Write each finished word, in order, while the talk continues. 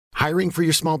Hiring for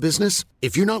your small business?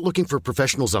 If you're not looking for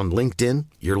professionals on LinkedIn,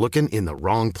 you're looking in the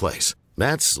wrong place.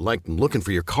 That's like looking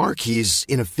for your car keys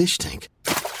in a fish tank.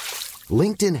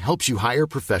 LinkedIn helps you hire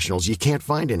professionals you can't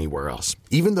find anywhere else,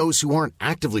 even those who aren't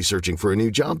actively searching for a new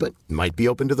job but might be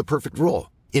open to the perfect role.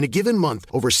 In a given month,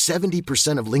 over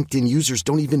 70% of LinkedIn users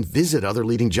don't even visit other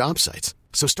leading job sites.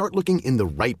 So start looking in the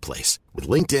right place. With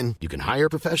LinkedIn, you can hire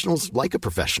professionals like a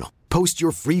professional. Post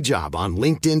your free job on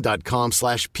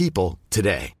linkedin.com/people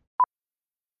today.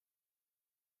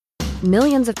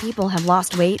 Millions of people have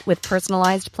lost weight with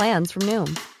personalized plans from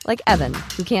Noom. Like Evan,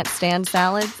 who can't stand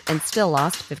salads and still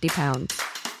lost 50 pounds.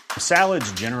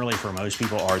 Salads generally for most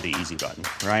people are the easy button,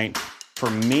 right? For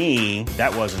me,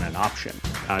 that wasn't an option.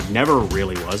 I never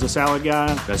really was a salad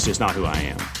guy. That's just not who I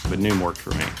am. But Noom worked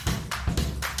for me.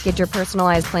 Get your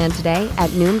personalized plan today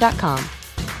at Noom.com.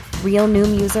 Real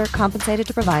Noom user compensated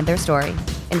to provide their story.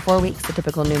 In 4 weeks, the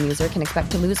typical Noom user can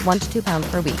expect to lose 1 to 2 pounds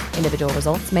per week. Individual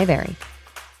results may vary.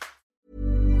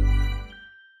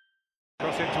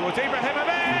 Crossing towards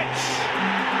Ibrahimovic!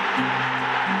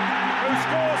 Who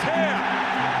scores here?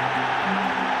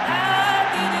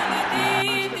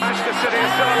 Manchester City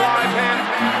is still alive here.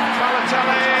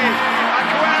 Balotelli,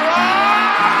 Aguero!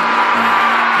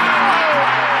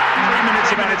 3 minutes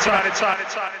of added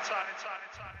time.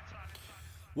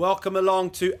 Welcome along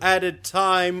to Added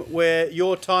Time, where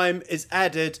your time is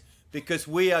added because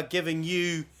we are giving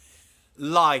you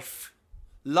life.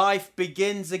 Life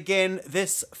begins again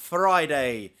this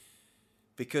Friday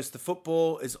because the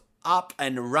football is up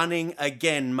and running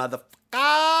again, motherfuckers!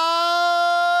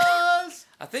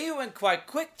 I think it went quite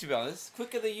quick, to be honest.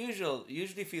 Quicker than usual.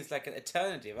 Usually feels like an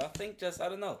eternity. But I think I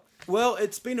don't know. Well,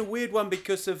 it's been a weird one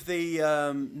because of the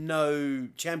no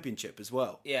championship as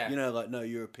well. Yeah. You know, like no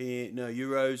European, no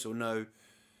Euros or no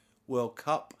World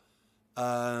Cup.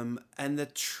 And the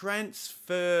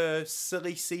transfer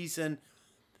silly season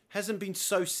hasn't been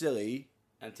so silly.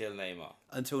 Until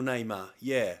Neymar,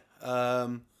 yeah.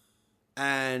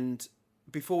 And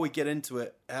before we get into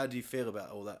it, how do you feel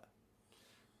about all that?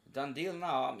 Done deal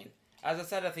now. I mean, as I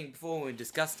said, I think before when we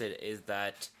discussed it, is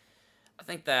that I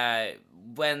think that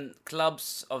when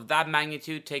clubs of that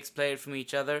magnitude takes players from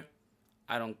each other,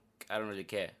 I don't really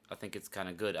care. I think it's kind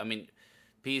of good. I mean,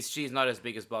 PSG is not as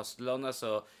big as Barcelona,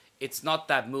 so it's not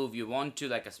that move you want to,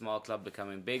 like a small club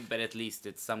becoming big, but at least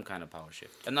it's some kind of power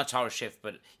shift. And not power shift,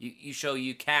 but you show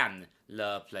you can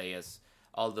lure players,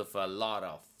 although for a lot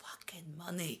of fucking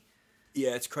money.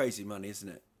 Yeah, it's crazy money, isn't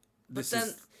it?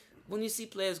 When you see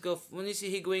players when you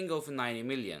see Higuain go for 90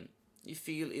 million, you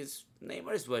feel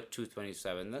Neymar is worth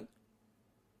 227 then.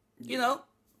 You know?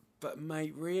 But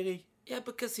mate, really? Yeah,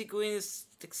 because Higuain is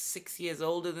like 6 years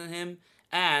older than him,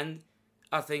 and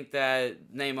I think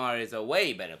that Neymar is a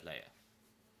way better player.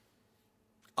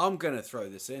 I'm going to throw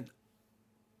this in.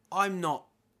 I'm not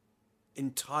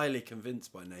entirely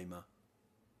convinced by Neymar.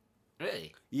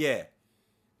 Really? Yeah.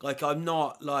 Like, I'm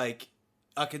not like...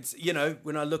 I can,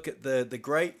 when I look at the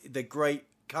great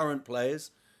current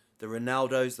players, the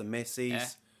Ronaldos, the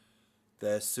Messis,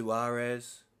 the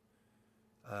Suarez,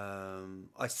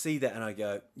 I see that and I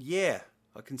go, yeah,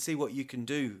 I can see what you can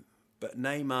do. But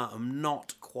Neymar, I'm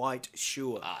not quite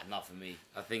sure. Not for me.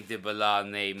 I think Dybala,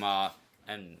 Neymar,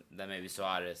 and then maybe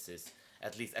Suarez is,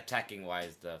 at least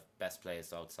attacking-wise, the best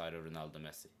players outside of Ronaldo,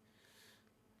 Messi.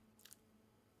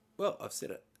 Well, I've said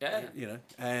it. Yeah.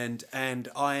 And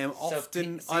I am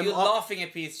often... So you're laughing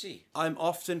at PSG? I'm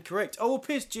often correct. Oh, well,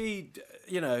 PSG,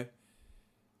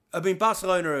 I mean,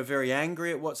 Barcelona are very angry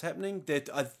at what's happening.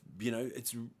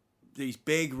 It's these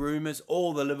big rumours.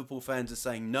 All the Liverpool fans are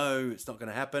saying, no, it's not going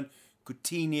to happen.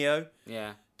 Coutinho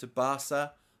to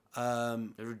Barca.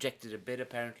 They rejected a bid,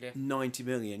 apparently. 90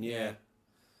 million, yeah.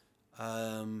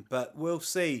 But we'll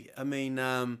see. I mean,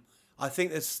 I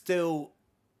think there's still...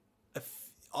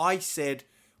 I said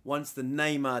once the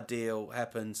Neymar deal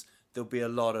happens, there'll be a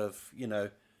lot of,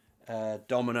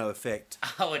 domino effect.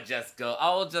 I would just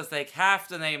take half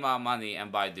the Neymar money and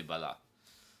buy Dybala.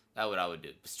 That's what I would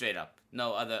do. Straight up.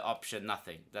 No other option,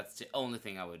 nothing. That's the only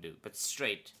thing I would do. But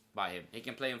straight buy him. He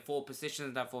can play in 4 positions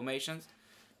in that formations.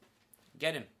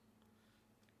 Get him.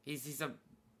 He's a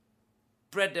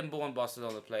bred and born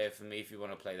Barcelona player for me if you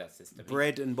want to play that system.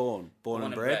 Bred and born. Born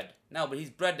and bred? No, but he's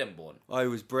bred and born. Oh, he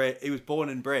was born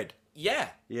and bred. Yeah.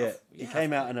 Yeah. He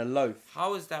came out in a loaf.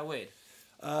 How is that weird?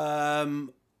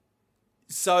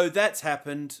 So that's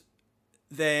happened.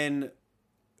 Then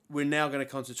we're now going to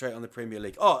concentrate on the Premier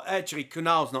League. Oh, actually,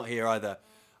 Kunal's not here either.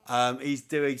 He's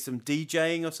doing some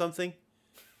DJing or something.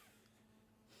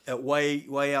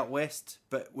 Way out west,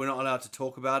 but we're not allowed to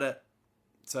talk about it.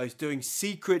 So he's doing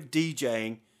secret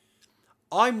DJing.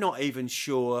 I'm not even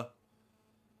sure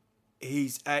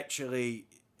he's actually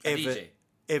A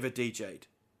ever DJ. DJ'd.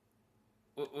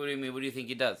 What do you mean? What do you think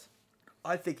he does?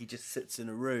 I think he just sits in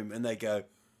a room and they go,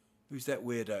 "Who's that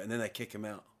weirdo?" and then they kick him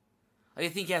out. Oh, you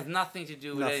think he has nothing to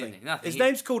do with anything? Nothing. His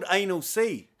name's called Anal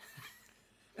C.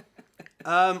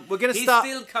 We're gonna He start.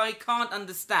 still can't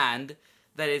understand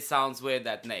that it sounds weird,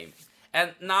 that name.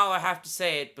 And now I have to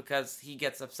say it because he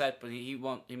gets upset, but he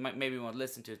maybe won't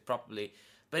listen to it properly.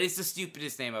 But it's the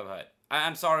stupidest name I've heard.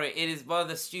 I'm sorry, it is one of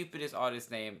the stupidest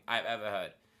artist name I've ever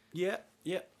heard. Yeah,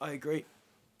 I agree.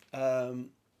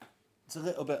 It's a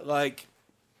little bit like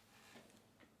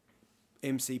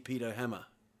MC Pedo Hammer.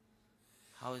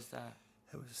 How is that?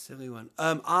 That was a silly one.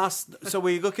 So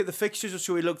we look at the fixtures, or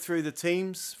should we look through the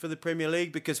teams for the Premier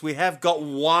League? Because we have got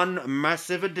one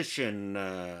massive addition.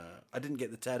 I didn't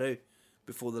get the tattoo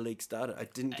before the league started. I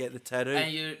didn't get the tattoo.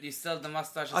 And you still the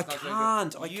mustache. I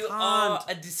can't. You are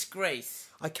a disgrace.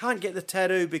 I can't get the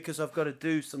tattoo because I've got to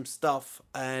do some stuff,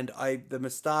 and the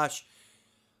moustache.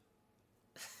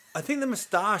 I think the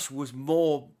moustache was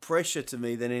more pressure to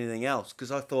me than anything else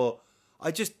because I thought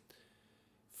I just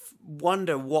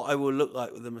wonder what I will look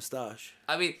like with a moustache.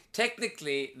 I mean,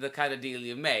 technically, the kind of deal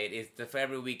you made is that for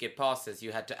every week it passes,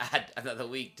 you had to add another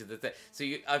week to the thing. So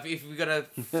if we're gonna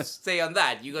stay on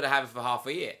that, you got to have it for half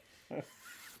a year.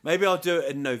 Maybe I'll do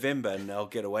it in November and I'll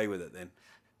get away with it then.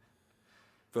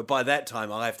 But by that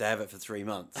time, I'll have to have it for 3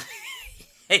 months.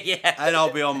 Yeah. And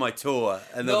I'll be on my tour.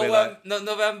 And they'll be like...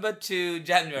 November to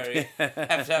January,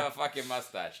 have to have a fucking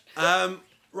mustache.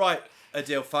 Right,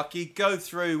 Adil Fucky, go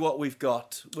through what we've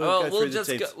got. We'll go through the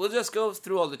teams. We'll just go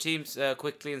through all the teams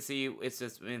quickly and see if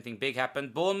there's anything big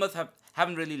happened. Bournemouth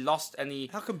haven't really lost any...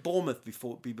 How can Bournemouth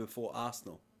be before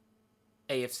Arsenal?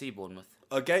 AFC Bournemouth.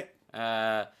 Okay.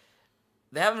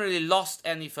 They haven't really lost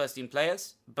any first-team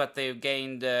players, but they've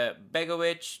gained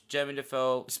Begovic, Jeremy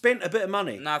Defoe... Spent a bit of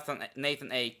money.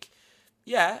 Nathan Ake.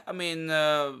 Yeah, I mean...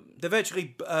 They've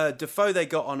actually... Defoe they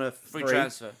got on a free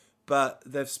transfer. But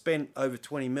they've spent over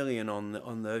 20 million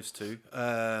on those two.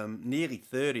 Nearly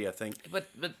 30, I think. But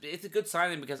it's a good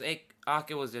signing because Ake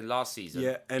was in last season.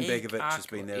 Yeah, and Begovic has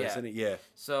been there, isn't it? Yeah.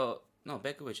 So, no,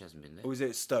 Begovic hasn't been there. Or was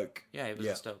it Stoke? Yeah, it was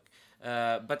at Stoke.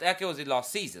 But Ake was in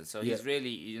last season, so he's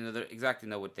really, they exactly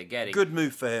know what they're getting. Good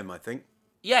move for him, I think.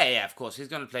 Yeah, of course. He's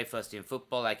going to play first-team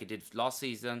football like he did last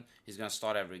season. He's going to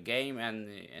start every game, and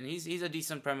he's a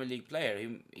decent Premier League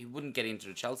player. He wouldn't get into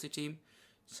the Chelsea team,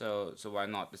 so why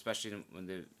not? Especially when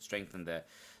they strengthen there.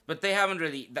 But they haven't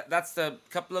really. That's the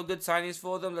couple of good signings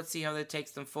for them. Let's see how that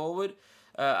takes them forward.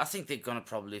 I think they're going to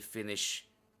probably finish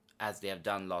as they have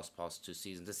done past 2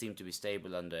 seasons. They seem to be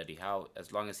stable under Eddie Howe.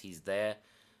 As long as he's there,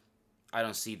 I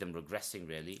don't see them regressing,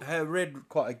 really. I read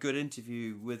quite a good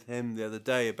interview with him the other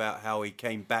day about how he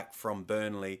came back from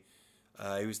Burnley.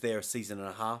 He was there a season and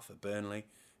a half at Burnley.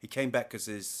 He came back because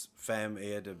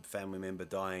he had a family member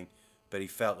dying, but he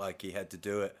felt like he had to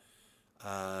do it.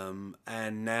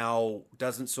 And now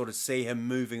doesn't sort of see him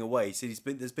moving away. He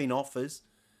said there's been offers.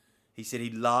 He said he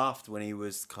laughed when he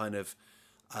was kind of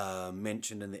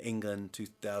mentioned in the England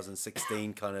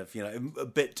 2016 kind of, a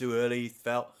bit too early, he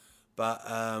felt. But...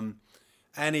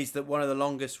 and he's one of the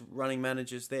longest running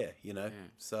managers there,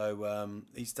 So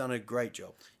he's done a great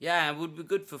job. Yeah, it would be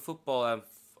good for football.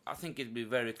 I think it'd be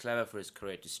very clever for his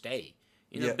career to stay.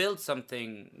 Build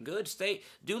something good.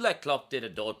 Do like Klopp did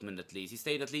at Dortmund at least. He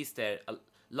stayed at least there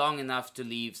long enough to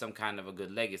leave some kind of a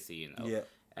good legacy, Yeah.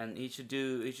 And he should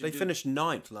do... They finished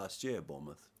 9th last year,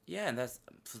 Bournemouth. Yeah, and that's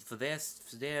for their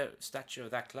stature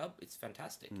of that club, it's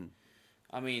fantastic.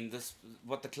 I mean,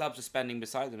 what the clubs are spending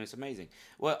beside them is amazing.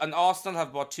 Well, and Arsenal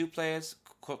have bought 2 players.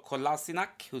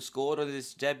 Kolasinac, who scored on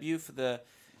his debut for the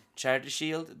Charity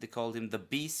Shield. They called him the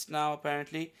Beast now,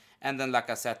 apparently. And then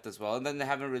Lacazette as well. And then they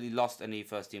haven't really lost any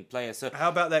first-team players. So how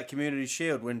about that Community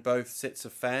Shield when both sets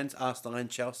of fans, Arsenal and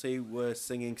Chelsea, were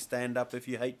singing Stand Up If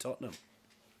You Hate Tottenham?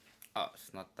 Oh,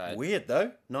 it's not that... Weird,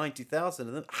 though. 90,000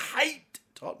 of them hate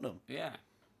Tottenham. Yeah.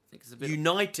 I think it's a bit...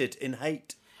 United in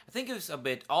hate. I think it was a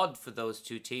bit odd for those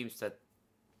 2 teams that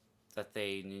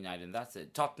they united, and that's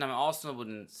it. Tottenham and Arsenal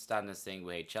wouldn't stand and sing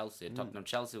we hate Chelsea. Tottenham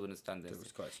Chelsea wouldn't stand there.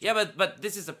 Yeah, but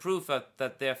this is a proof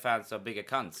that their fans are bigger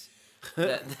cunts.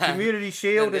 Community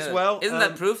Shield as well. Isn't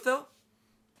that proof though?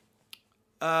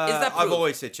 Is that proof? I've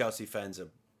always said Chelsea fans are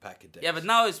pack of dicks. Yeah, but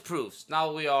now it's proofs.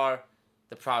 Now we are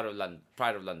the pride of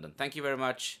London. Thank you very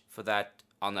much for that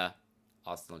honour,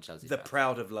 Arsenal Chelsea. The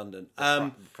proud of London.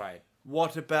 Pride.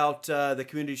 What about the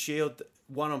Community Shield?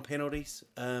 One on penalties.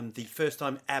 The first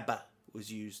time ABBA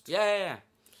was used. Yeah.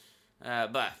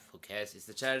 But who cares? It's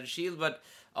the Charity Shield. But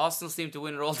Arsenal seem to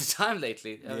win it all the time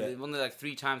lately. They've won it like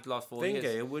 3 times the last 4 years.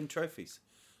 Wenger win trophies.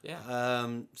 Yeah.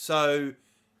 So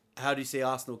How do you see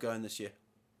Arsenal going this year?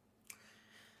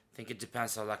 I think it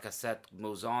depends how Lacazette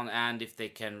moves on, and if they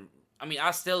can. I mean,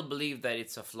 I still believe that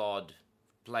it's a flawed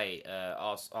play,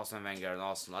 Arsene Wenger and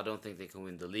Arsenal. I don't think they can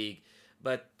win the league,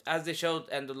 but as they showed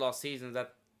end of last season,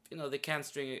 that they can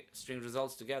string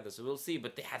results together. So we'll see.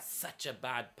 But they had such a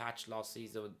bad patch last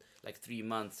season, with like 3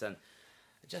 months, and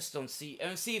I just don't see.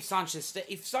 And see if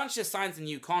Sanchez signs a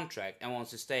new contract and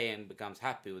wants to stay and becomes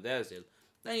happy with Ozil,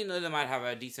 then they might have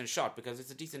a decent shot because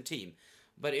it's a decent team.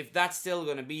 But if that's still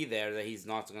going to be there, that he's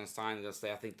not going to sign, going to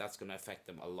stay, I think that's going to affect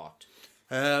them a lot.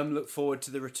 Look forward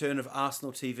to the return of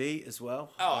Arsenal TV as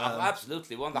well. Oh,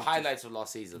 absolutely. One of the highlights of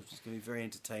last season. It's going to be very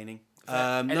entertaining.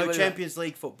 Anybody No Champions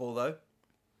League football, though.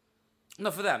 No,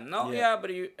 for them. No, yeah,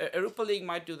 but Europa League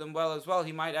might do them well as well.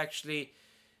 He might actually...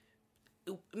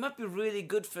 It might be really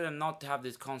good for them not to have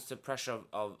this constant pressure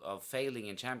of failing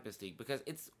in Champions League, because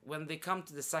it's when they come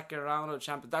to the second round of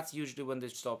Champions, that's usually when they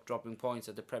stop dropping points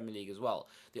at the Premier League as well.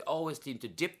 They always seem to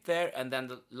dip there, and then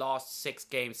the last 6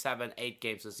 games, 7, 8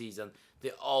 games of the season,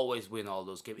 they always win all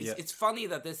those games. Yeah. It's funny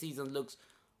that this season looks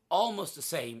almost the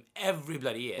same every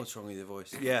bloody year. What's wrong with your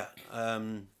voice? Yeah,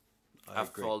 I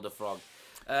agree. Called the frog.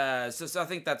 So I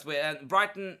think that's where. And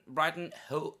Brighton,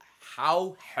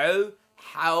 how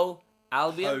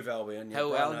Albion. Hove Albion. Yeah.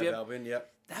 Hove Albion. Albion, yeah.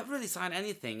 They haven't really signed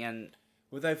anything, and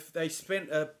Well, they spent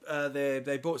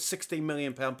they bought £16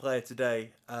 million player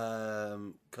today,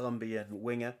 Colombian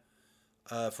winger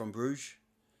from Bruges.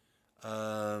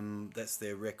 That's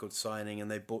their record signing,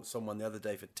 and they bought someone the other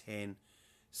day for 10.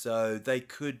 So they've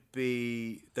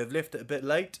left it a bit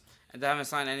late. they haven't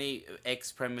signed any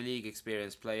ex-Premier League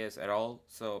experienced players at all.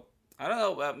 So I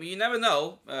don't know. You never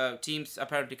know. Teams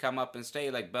apparently come up and stay,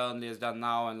 like Burnley has done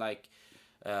now, and like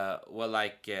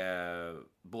Bournemouth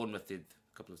did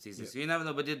a couple of seasons. Yeah. So you never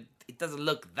know. But it doesn't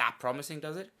look that promising,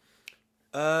 does it?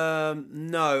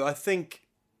 No, I think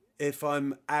if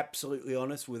I'm absolutely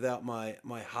honest, without my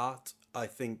heart, I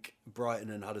think Brighton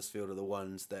and Huddersfield are the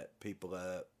ones that people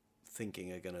are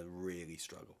thinking are going to really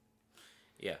struggle.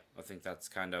 Yeah, I think that's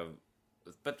kind of...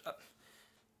 But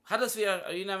Huddersfield,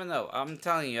 you never know. I'm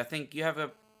telling you, I think you have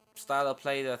a style of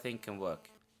play that I think can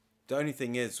work. The only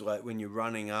thing is, like, when you're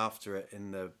running after it in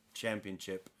the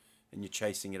Championship and you're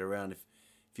chasing it around, if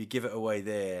you give it away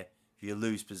there, if you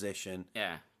lose possession,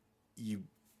 Yeah. you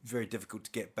very difficult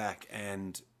to get back,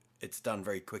 and it's done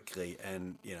very quickly.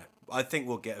 And I think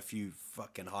we'll get a few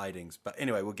fucking hidings, but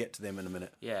anyway, we'll get to them in a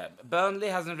minute. Yeah, Burnley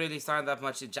hasn't really signed that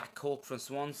much. Jack Cork from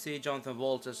Swansea, Jonathan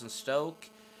Walters from Stoke,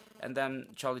 and then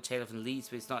Charlie Taylor from Leeds.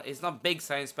 But it's not big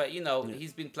signs, but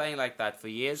he's been playing like that for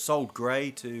years. Sold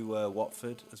Gray to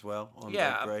Watford as well.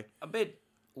 Gray. A bit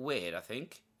weird, I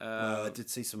think. I did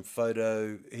see some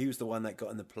photo. He was the one that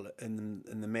got in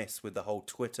the mess with the whole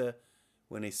Twitter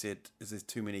when he said, "Is there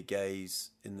too many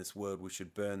gays in this world? We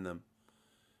should burn them."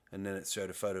 And then it showed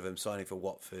a photo of him signing for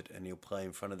Watford, and he'll play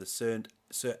in front of the Sir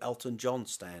Elton John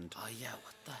stand. Oh yeah,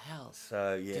 what the hell?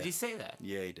 So yeah, Did he say that?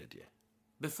 Yeah, he did. Yeah.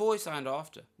 Before he signed or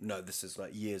after? No, this is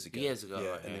like years ago. Years ago, yeah,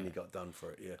 right, and then yeah. he got done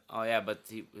for it. Yeah. Oh yeah, but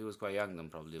he was quite young then,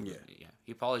 probably. Wasn't he? Yeah.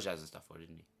 He apologized and stuff for it,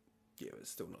 didn't he? Yeah, but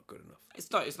it's still not good enough. It's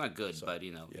not good, but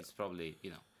it's probably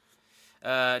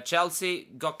Chelsea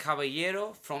got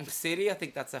Caballero from City. I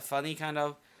think that's a funny kind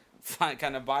of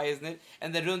buy, isn't it?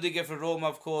 And then Rudiger from Roma,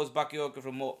 of course, Bakayoko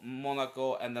from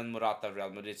Monaco, and then Morata of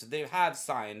Real Madrid. So they have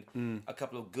signed a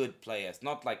couple of good players,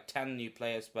 not like 10 new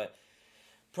players, but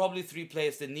probably 3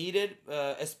 players they needed,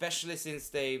 especially since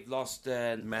they've lost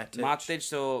Matic.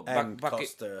 So and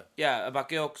Costa. Yeah,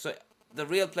 Bakayoko. So the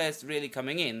real players really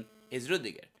coming in is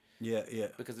Rudiger. Yeah, yeah.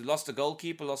 Because they lost a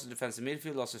goalkeeper, lost a defensive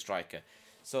midfield, lost a striker.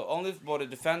 So only bought a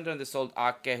defender, and they sold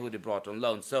Ake, who they brought on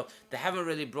loan. So they haven't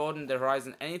really broadened their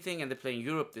horizon anything, and they're playing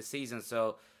Europe this season.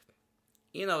 So,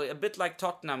 a bit like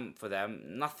Tottenham for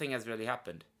them, nothing has really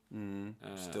happened.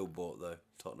 Still bought though.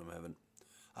 Tottenham haven't.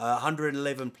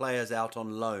 111 players out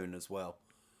on loan as well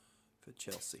for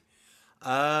Chelsea.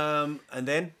 And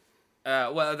then?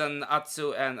 Then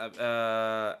Atsu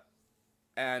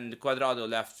and Cuadrado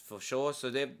left for sure.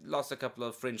 So they've lost a couple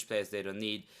of fringe players they don't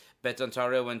need. Bertrand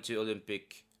went to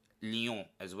Olympique Lyon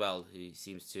as well. He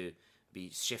seems to be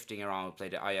shifting around. He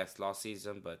played at Ajax last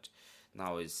season, but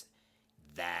now is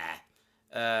there.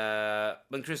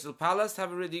 When Crystal Palace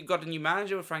have already got a new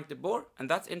manager with Frank de Boer, and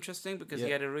that's interesting because he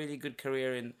had a really good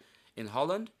career in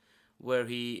Holland, where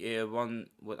he won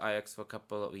with Ajax for a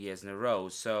couple of years in a row.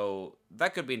 So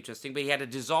that could be interesting. But he had a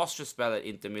disastrous spell at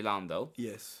Inter Milan, though.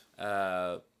 Yes.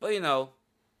 But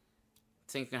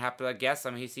things can happen, I guess.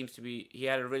 I mean, he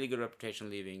had a really good reputation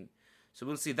leaving. So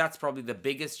we'll see. That's probably the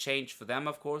biggest change for them,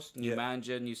 of course. New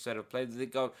manager, new set of players. They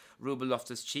got Ruben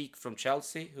Loftus-Cheek from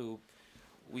Chelsea, who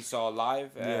we saw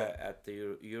live at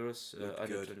the Euros.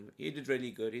 Good. He did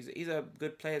really good. He's a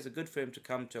good player. It's good for him to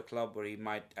come to a club where he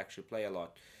might actually play a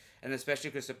lot. And especially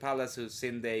Crystal Palace, who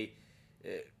since they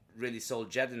really sold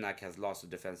Jedinak, has lacked a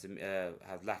defensive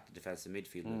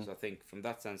midfielder. So I think from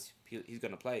that sense, he's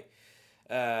going to play.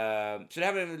 So they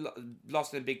haven't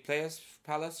lost any big players.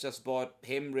 Palace just bought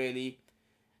him really,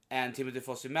 and Timothy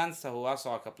Fosu-Mensah, who I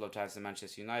saw a couple of times in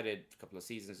Manchester United a couple of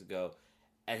seasons ago,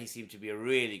 and he seemed to be a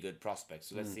really good prospect.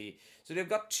 So let's see. So they've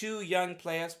got 2 young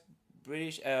players,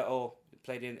 British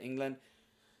played in England,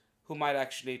 who might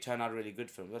actually turn out really good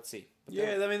for him. Let's see.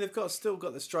 But I mean, they've still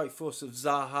got the strike force of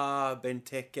Zaha,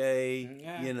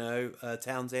 Benteke,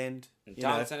 Townsend.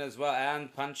 Townsend as well,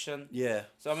 and Puncheon. Yeah.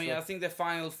 So, I mean, I think the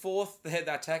final fourth,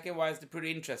 the attacking-wise, they're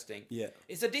pretty interesting. Yeah.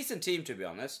 It's a decent team, to be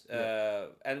honest.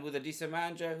 And with a decent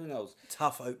manager, who knows?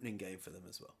 Tough opening game for them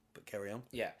as well. But carry on.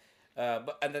 Yeah.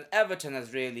 And then Everton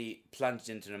has really plunged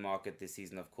into the market this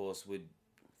season, of course, with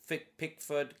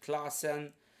Pickford,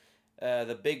 Klaassen,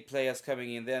 the big players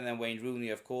coming in there, and then Wayne Rooney,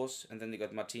 of course, and then they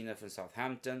got Martina from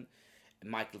Southampton,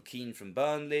 Michael Keane from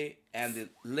Burnley, and they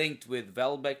linked with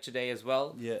Welbeck today as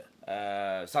well. Yeah.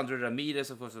 Sandro Ramirez,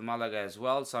 of course, from Malaga as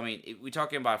well. So I mean, we're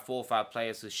talking about 4 or 5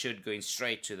 players who should go in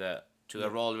straight to the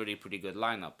already pretty good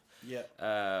lineup. Yeah.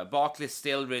 Barkley's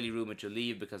still really rumored to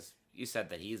leave because you said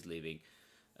that he's leaving.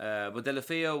 But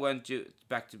Deulofeu went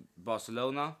back to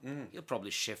Barcelona. He'll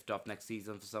probably shift up next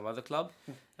season for some other club.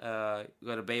 Got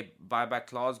a buyback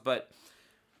clause, but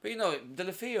you know,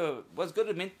 Deulofeu was good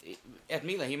at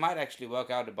Milan. He might actually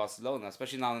work out at Barcelona,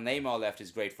 especially now that Neymar left.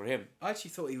 Is great for him. I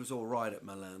actually thought he was all right at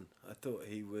Milan. I thought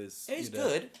he was. He's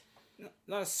good.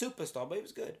 Not a superstar, but he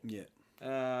was good. Yeah.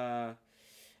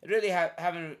 Really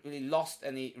haven't really lost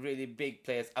any really big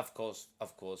players, of course,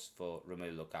 for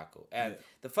Romelu Lukaku. And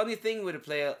the funny thing with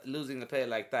losing a player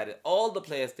like that is all the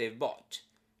players they've bought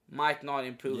might not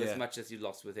improve as much as you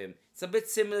lost with him. It's a bit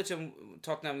similar to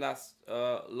Tottenham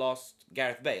lost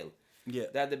Gareth Bale. Yeah.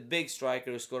 They had the big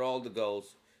striker who scored all the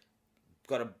goals,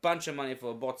 got a bunch of money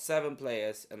bought 7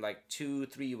 players, and like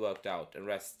 2-3 worked out, and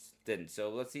rest didn't. So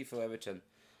let's see for Everton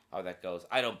how that goes.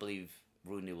 I don't believe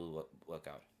Rooney will work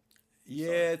out.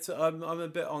 Yeah, I'm a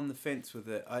bit on the fence with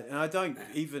it. I don't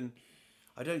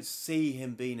see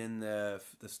him being in the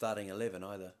starting 11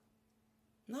 either.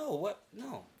 No, what?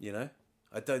 No. You know?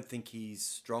 I don't think he's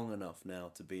strong enough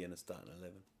now to be in a starting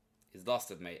 11. He's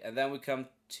lost it, mate. And then we come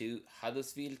to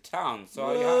Huddersfield Town. So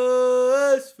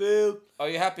are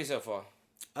you happy so far?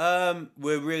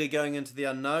 We're really going into the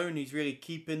unknown. He's really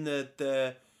keeping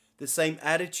the same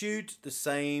attitude, the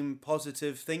same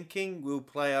positive thinking. We'll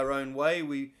play our own way.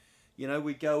 We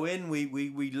go in,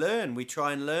 we learn, we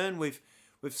try and learn. We've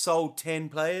sold 10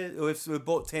 players, we've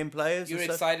bought 10 players. You're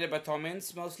excited about Tom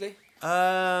Ince mostly?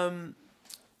 I'm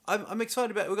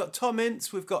excited about. We've got Tom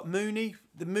Ince, we've got Mooney.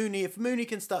 If Mooney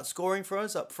can start scoring for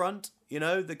us up front,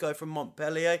 the guy from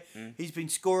Montpellier, he's been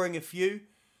scoring a few.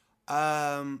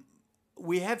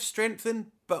 We have strengthened,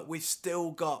 but we've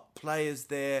still got players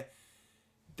there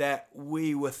that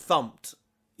we were thumped,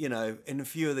 in a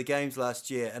few of the games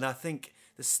last year, and I think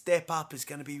the step up is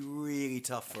going to be really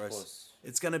tough for us.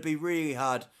 It's going to be really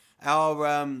hard.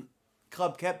 Our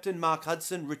club captain, Mark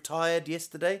Hudson, retired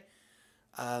yesterday.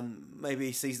 Maybe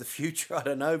he sees the future, I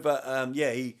don't know. But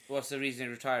he... What's the reason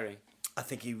he's retiring? I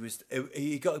think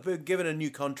he got given a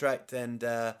new contract and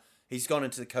he's gone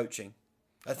into the coaching.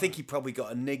 I think he probably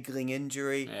got a niggling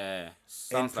injury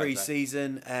in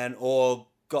pre-season or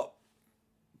got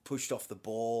pushed off the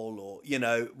ball or,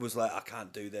 was like, I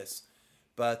can't do this.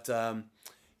 But...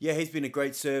 he's been a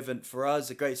great servant for us,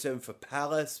 a great servant for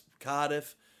Palace,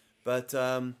 Cardiff. But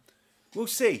we'll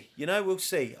see. We'll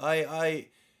see.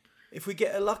 If we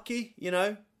get lucky, we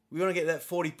want to get that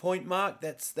 40-point mark.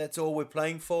 That's all we're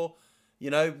playing for.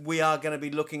 We are going to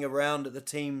be looking around at the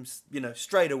teams,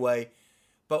 straight away.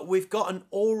 But we've got an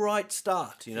all right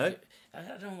start, I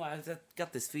don't know why. I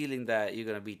got this feeling that you're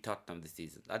going to beat Tottenham this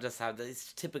season. I just have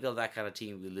it's typical that kind of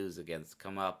team we lose against.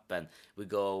 Come up and we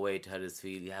go away to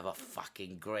Huddersfield. You have a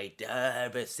fucking great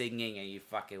singing and you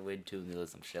fucking win 2-0 or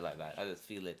some shit like that. I just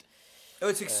feel it. Oh,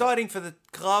 it's exciting for the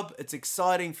club. It's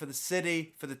exciting for the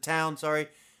city, for the town, sorry.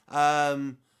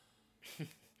 Who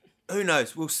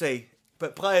knows? We'll see.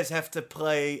 But players have to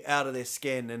play out of their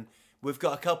skin. And we've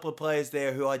got a couple of players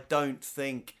there who I don't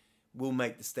think will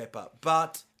make the step up.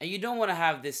 And you don't want to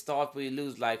have this start where you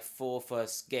lose like 4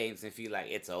 first games and feel like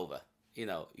it's over. You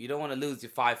don't want to lose your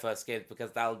 5 first games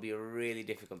because that'll be really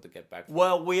difficult to get back from.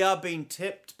 Well, we are being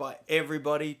tipped by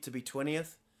everybody to be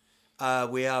 20th.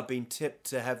 We are being tipped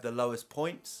to have the lowest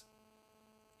points.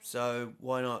 So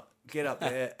why not get up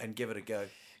there and give it a go?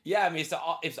 Yeah, I mean, it's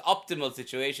an optimal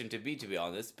situation to be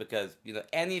honest, because,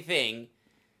 anything,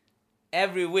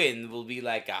 every win will be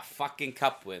like a fucking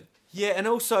cup win. Yeah, and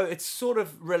also it's sort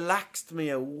of relaxed me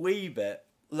a wee bit.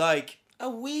 Like, A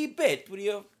wee bit with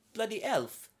your bloody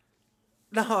elf.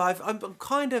 no, I'm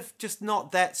kind of just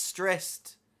not that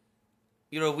stressed.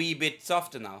 You're a wee bit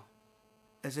softer now.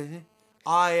 As in,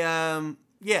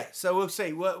 yeah. So we'll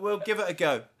see. We'll give it a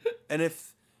go. And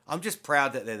if I'm just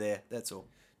proud that they're there. That's all.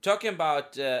 Talking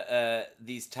about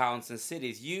these towns and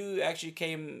cities, you actually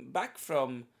came back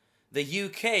from the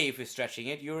UK, if you're stretching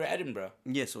it. You were at Edinburgh.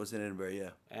 Yes, I was in Edinburgh. Yeah,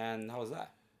 And how was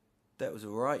that? that was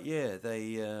all right. Yeah,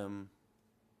 they.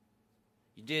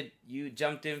 You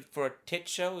jumped in for a tit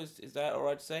show, is that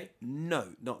alright to say? No,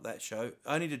 not that show.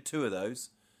 I only did 2 of those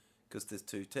because there's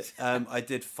 2. I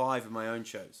did 5 of my own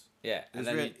shows. Yeah, was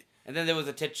and then there was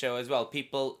a tit show as well.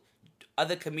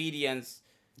 Other comedians...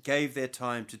 Gave their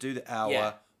time to do the hour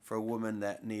Yeah. for a woman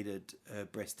that needed her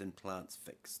breast implants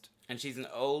fixed. And she's an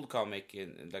old comic,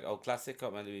 in like old classic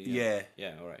comic. Yeah.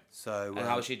 Yeah, alright. So. And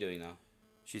how is she doing now?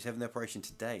 She's having the operation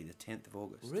today, the 10th of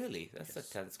August. Really? That's a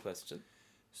tense question.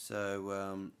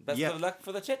 So. Best yeah. of luck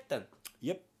for the tit then.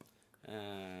 Yep.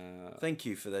 Thank Thank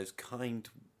you for those kind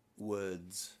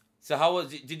words. So how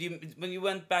was it? When you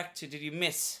went back did you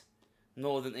miss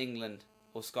Northern England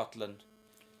or Scotland?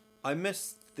 I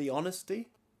missed the honesty.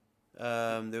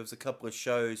 There was a couple of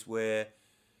shows where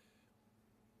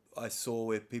I saw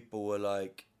where people were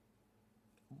like,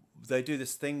 they do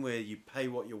this thing where you pay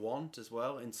what you want as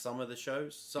well in some of the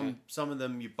shows. Some of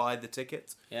them you buy the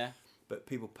tickets, Yeah. but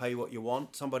people pay what you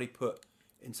want.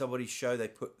 In somebody's show they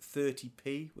put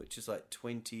 30p, which is like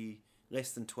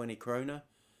less than 20 kroner.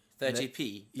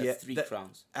 30p. That's 3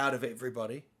 crowns. Out of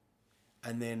everybody.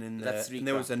 And then That's 3 and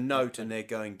there was a crowns. note in there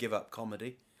going, give up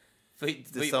comedy.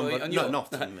 On No,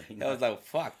 not to me. I was like,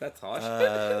 fuck, that's harsh.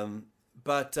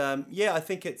 But yeah, I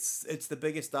think it's the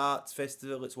biggest arts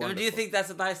festival. It's I mean, wonderful. do you think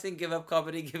that's a nice thing? Give up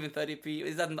comedy, giving 30p.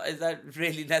 Is that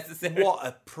really necessary? What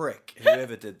a prick!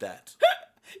 Whoever did that.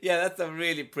 Yeah, that's a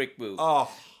really prick move.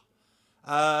 Oh.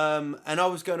 And I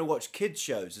was going to watch kids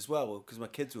shows as well because my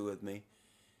kids were with me.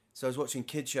 So I was watching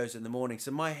kids shows in the morning.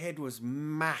 So my head was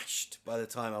mashed by the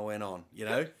time I went on.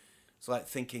 It's like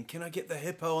thinking, can I get the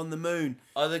hippo on the moon?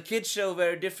 Are the kids show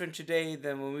very different today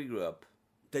than when we grew up?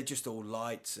 They're just all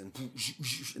lights and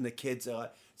the kids are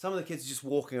like, some of the kids are just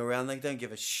walking around. They don't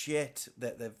give a shit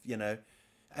that they've,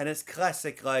 and it's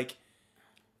classic, like,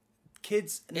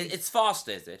 kids. It's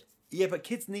faster, is it? Yeah, but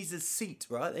kids need a seat,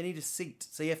 right? They need a seat.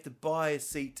 So you have to buy a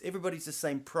seat. Everybody's the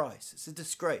same price. It's a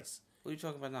disgrace. What are you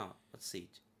talking about now? What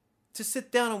seat? To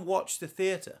sit down and watch the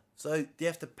theatre. So you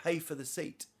have to pay for the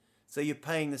seat. So you're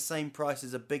paying the same price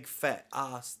as a big fat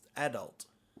ass adult.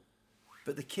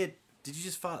 But the kid, did you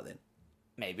just fart then?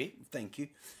 Maybe. Thank you.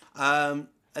 And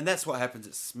that's what happens.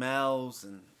 It smells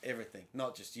and everything.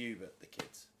 Not just you, but the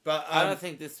kids. But I don't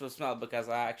think this will smell because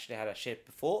I actually had a shit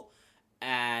before.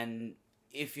 And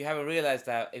if you haven't realized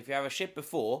that, if you have a shit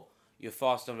before, your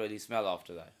farts don't really smell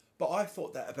after that. But I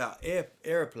thought that about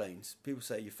airplanes. People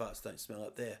say your farts don't smell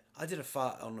up there. I did a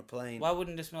fart on a plane. Why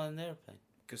wouldn't it smell in the airplane?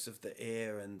 Because of the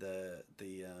air and the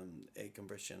air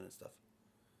compression and stuff.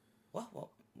 What?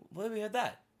 Where have we heard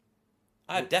that?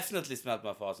 I definitely smelled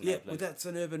my farts in the Yeah, airplane. well, that's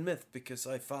an urban myth because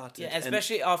I farted. Yeah,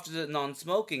 especially after the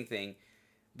non-smoking thing.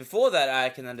 Before that, I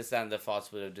can understand the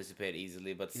farts would have dissipated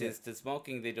easily, but since the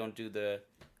smoking, they don't do the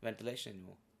ventilation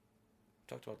anymore.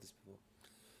 Talked about this before.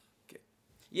 Okay.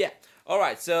 Yeah. All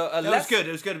right. So That was good.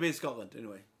 It was good to be in Scotland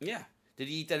anyway. Yeah. Did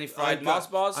you eat any fried Mars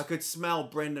bars? I could smell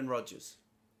Brendan Rodgers.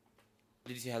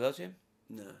 Did you say hello to him?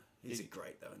 No, he's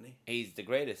great though, isn't he? He's the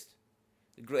greatest.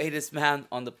 The greatest man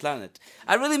on the planet.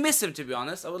 I really miss him, to be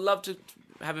honest. I would love to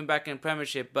have him back in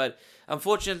Premiership, but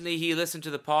unfortunately he listened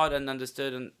to the pod and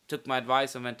understood and took my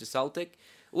advice and went to Celtic,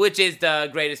 which is the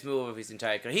greatest move of his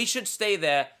entire career. He should stay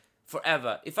there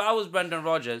forever. If I was Brendan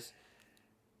Rodgers,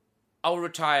 I would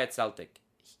retire at Celtic.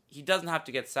 He doesn't have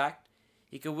to get sacked.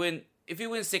 He could win. If he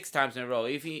wins 6 times in a row,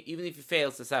 even if he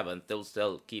fails the 7th, they'll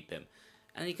still keep him.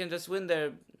 And he can just win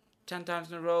there 10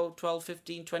 times in a row, 12,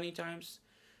 15, 20 times.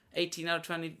 18 out of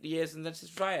 20 years, and then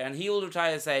just retire. And he will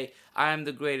retire and say, I am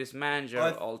the greatest manager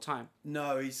of all time.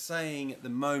 No, he's saying at the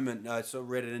moment, I sort of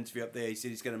read an interview up there, he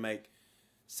said he's going to make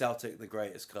Celtic the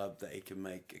greatest club that he can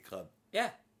make a club.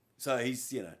 Yeah. So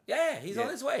he's, Yeah, he's on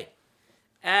his way.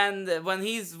 And when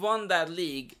he's won that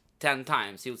league 10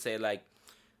 times, he would say, like,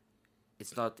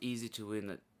 it's not easy to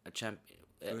win a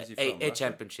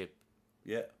championship.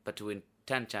 Yeah. But to win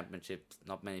 10 championships,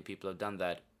 not many people have done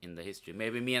that in the history.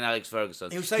 Maybe me and Alex Ferguson.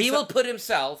 He will put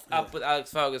himself up with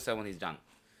Alex Ferguson when he's done.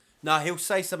 No, he'll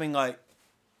say something like,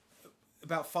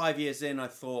 about 5 years in, I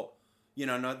thought,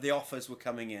 no, the offers were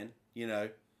coming in,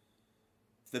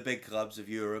 the big clubs of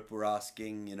Europe were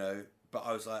asking, but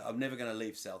I was like, I'm never going to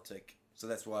leave Celtic. So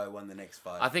that's why I won the next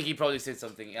 5. I think he probably said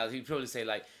something else. He'd probably say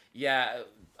like, yeah,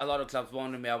 a lot of clubs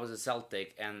wanted me, I was a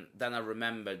Celtic, and then I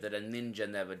remembered that a ninja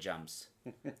never jumps.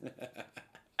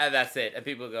 And that's it. And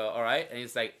people go, all right. And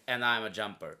he's like, and I'm a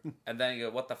jumper. And then you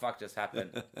go, what the fuck just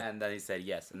happened? And then he said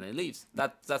yes. And then he leaves.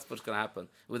 That's what's going to happen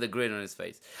with a grin on his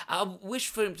face. I wish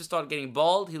for him to start getting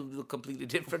bald. He'll look completely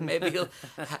different. Maybe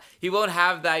he won't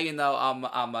have that,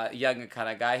 I'm a younger kind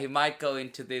of guy. He might go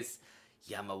into this,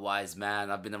 yeah, I'm a wise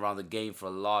man. I've been around the game for a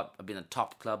lot. I've been a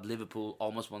top club. Liverpool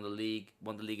almost won the league.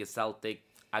 Won the league at Celtic.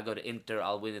 I go to Inter.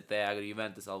 I'll win it there. I go to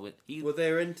Juventus. I'll win. Well,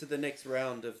 they're into the next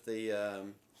round of the...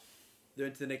 They're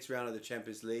into the next round of the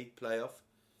Champions League playoff.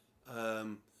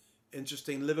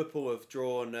 Interesting, Liverpool have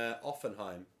drawn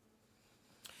Offenheim.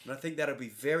 And I think that'll be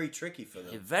very tricky for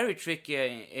them. Very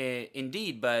tricky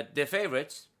indeed, but they're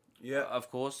favourites. Yeah.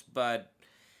 Of course, but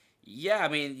yeah, I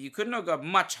mean, you couldn't have got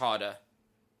much harder.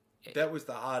 That was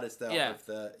the hardest out of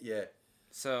the... Yeah.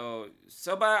 So,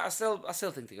 but I still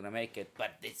think they're going to make it,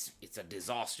 but it's a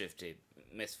disaster if they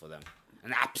miss for them.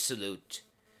 An absolute...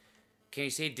 Can you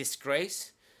say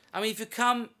disgrace? I mean, if you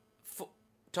come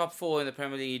top 4 in the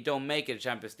Premier League, you don't make it a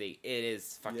Champions League, it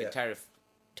is fucking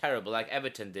terrible, like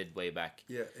Everton did way back.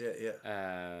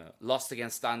 Yeah. Lost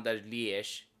against Standard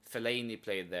Liège. Fellaini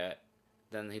played there.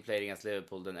 Then he played against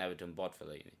Liverpool. Then Everton bought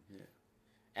Fellaini. Yeah.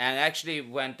 And actually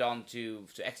went on to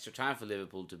extra time for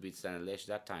Liverpool to beat Standard Liège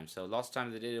that time. So last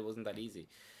time they did it wasn't that easy.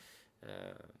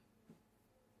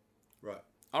 Right.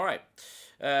 All right.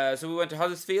 So we went to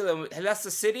Huddersfield. And Leicester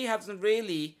City hasn't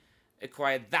really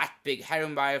acquired that big. Harry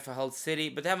Maguire for Hull City,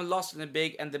 but they haven't lost in the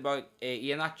big, and they bought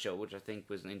Iheanacho, which I think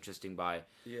was an interesting buy.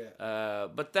 Yeah.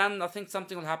 But then I think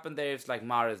something will happen there if like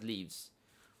Mahrez leaves,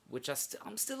 which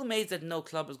I'm still amazed that no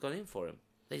club has gone in for him.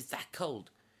 He's that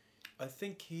cold. I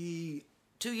think he...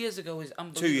 2 years ago was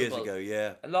unbelievable. 2 years ago,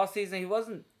 yeah. And last season he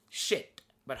wasn't shit,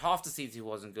 but half the season he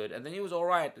wasn't good, and then he was all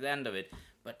right at the end of it.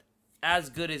 But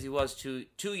as good as he was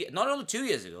not only 2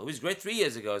 years ago, he was great 3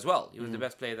 years ago as well. He was the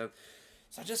best player then.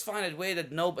 So I just find it weird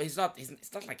that it's not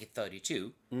like he's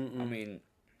 32. I mean,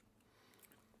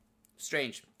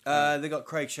 strange. They got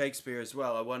Craig Shakespeare as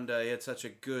well. I wonder, he had such a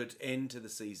good end to the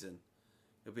season.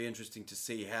 It'll be interesting to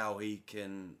see how they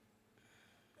can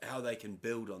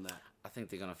build on that. I think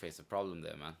they're going to face a problem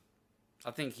there, man.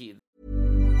 I think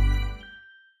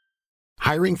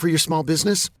Hiring for your small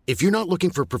business? If you're not looking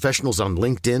for professionals on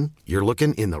LinkedIn, you're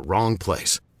looking in the wrong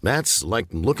place. That's like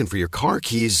looking for your car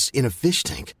keys in a fish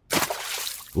tank.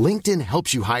 LinkedIn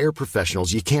helps you hire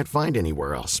professionals you can't find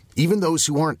anywhere else, even those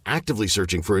who aren't actively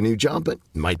searching for a new job but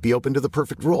might be open to the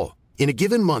perfect role. In a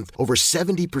given month, over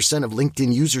 70% of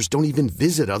LinkedIn users don't even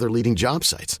visit other leading job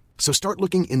sites. So start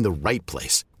looking in the right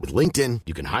place. With LinkedIn,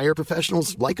 you can hire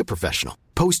professionals like a professional.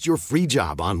 Post your free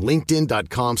job on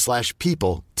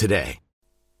linkedin.com/people today.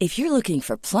 If you're looking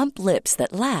for plump lips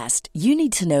that last, you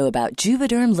need to know about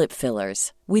Juvederm lip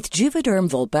fillers. With Juvederm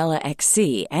Volbella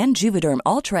XC and Juvederm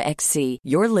Ultra XC,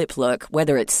 your lip look,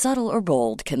 whether it's subtle or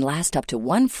bold, can last up to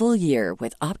 1 full year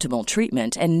with optimal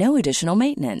treatment and no additional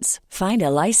maintenance. Find a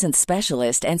licensed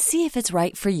specialist and see if it's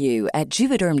right for you at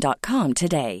Juvederm.com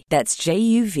today. That's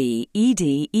JUVEDERM.com.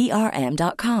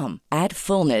 Add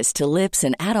fullness to lips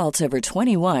in adults over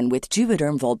 21 with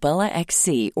Juvederm Volbella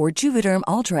XC or Juvederm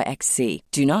Ultra XC.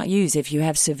 Do not use if you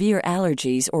have severe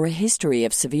allergies or a history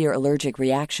of severe allergic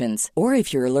reactions, or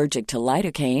if you're allergic to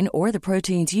lidocaine or the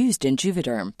proteins used in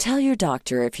Juvederm. Tell your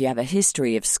doctor if you have a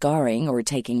history of scarring or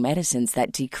taking medicines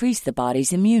that decrease the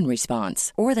body's immune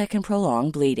response or that can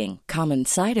prolong bleeding. Common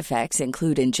side effects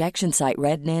include injection site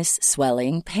redness,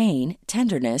 swelling, pain,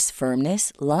 tenderness,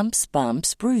 firmness, lumps,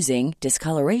 bumps, bruising,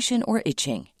 discoloration, or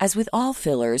itching. As with all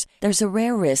fillers, there's a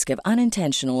rare risk of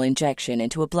unintentional injection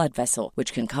into a blood vessel,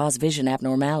 which can cause vision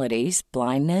abnormalities,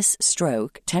 blindness,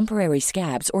 stroke, temporary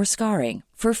scabs, or scarring.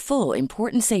 For full,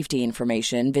 important safety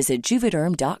information, visit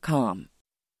Juvederm.com.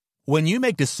 When you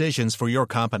make decisions for your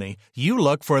company, you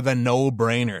look for the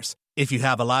no-brainers. If you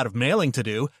have a lot of mailing to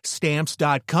do,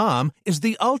 Stamps.com is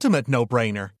the ultimate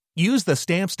no-brainer. Use the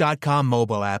Stamps.com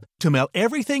mobile app to mail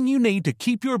everything you need to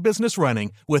keep your business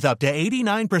running with up to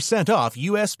 89% off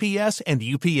USPS and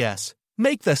UPS.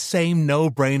 Make the same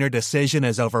no-brainer decision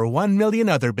as over 1 million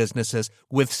other businesses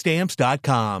with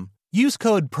Stamps.com. Use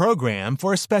code PROGRAM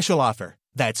for a special offer.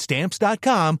 That's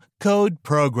Stamps.com, code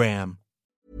PROGRAM.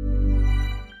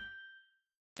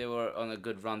 They were on a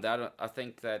good run. I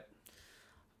think that...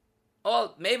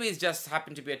 Oh, maybe he's just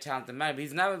happened to be a talented man, but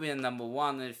he's never been number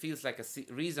one, and it feels like a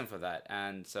reason for that.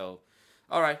 And so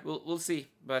All right, we'll see.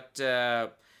 But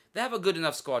they have a good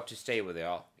enough squad to stay where they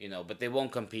are, but they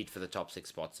won't compete for the top 6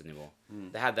 spots anymore.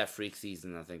 They had that freak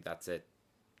season, I think that's it.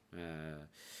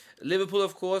 Liverpool,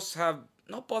 of course, have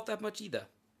not bought that much either.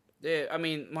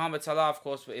 Mohamed Salah, of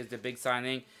course, is the big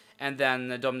signing. And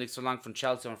then Dominic Solanke from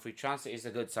Chelsea on free transfer is a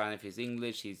good sign. If he's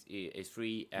English, he's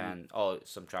free and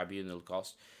some tribunal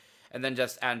cost. And then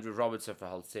just Andrew Robertson for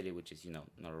Hull City, which is, not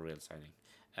a real signing.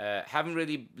 Haven't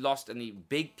really lost any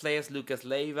big players. Lucas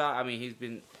Leiva, he's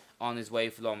been on his way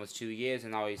for almost 2 years,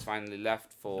 and now he's finally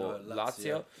left for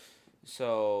Lazio.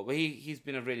 So, but he's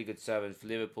been a really good servant for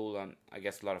Liverpool, and I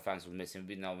guess a lot of fans will miss him.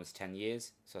 He's been almost 10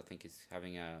 years, so I think he's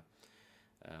having a,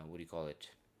 what do you call it?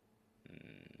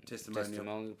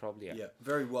 Testimonial, probably, yeah. Yeah,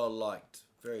 very well liked,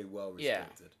 very well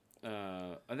respected.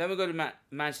 Yeah. And then we go to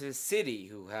Manchester City,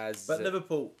 who has... But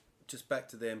Liverpool, just back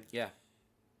to them. Yeah.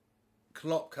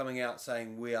 Klopp coming out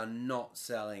saying, we are not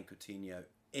selling Coutinho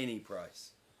any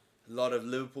price. A lot of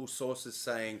Liverpool sources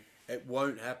saying it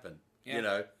won't happen,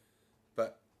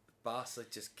 But Barca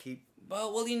just keep...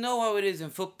 Well, you know how it is in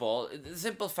football. The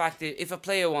simple fact is, if a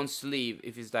player wants to leave,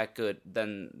 if he's that good,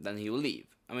 then he will leave.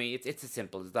 It's as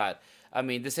simple as that.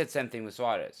 They said the same thing with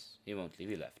Suarez. He won't leave.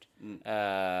 He left.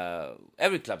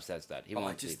 Every club says that. He won't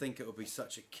leave. I just think it would be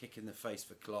such a kick in the face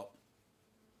for Klopp.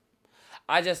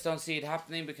 I just don't see it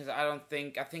happening because I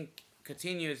think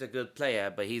Coutinho is a good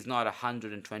player, but he's not a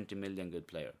 120 million good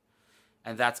player.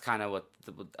 And that's kind of what...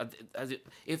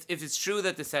 If it's true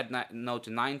that they said no to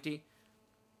 90,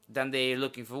 then they're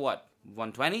looking for what?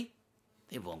 120?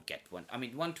 They won't get one.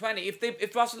 120.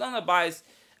 If Barcelona buys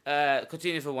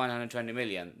Coutinho for 120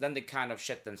 million, then they kind of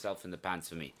shit themselves in the pants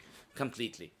for me.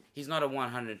 Completely. He's not a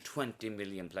 120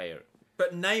 million player.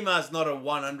 But Neymar's not a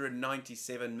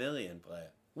 197 million player.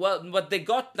 Well, but they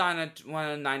got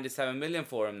 197 million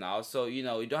for him now, so, you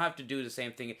don't have to do the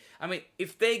same thing.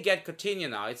 If they get Coutinho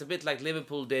now, it's a bit like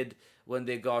Liverpool did when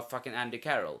they got fucking Andy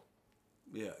Carroll.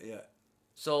 Yeah.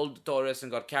 Sold Torres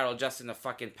and got Carroll just in a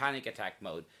fucking panic attack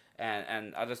mode.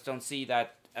 And I just don't see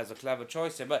that as a clever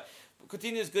choice here. But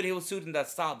Coutinho is good, he will suit in that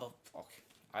style, but fuck,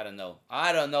 I don't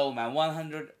know, man.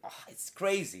 100, it's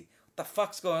crazy. What the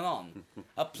fuck's going on?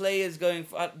 A player's going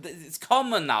for... it's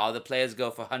common now the players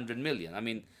go for 100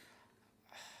 million.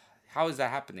 How is that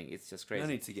happening? It's just crazy. No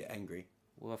need to get angry.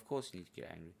 Well, of course you need to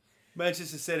get angry.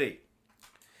 Manchester City.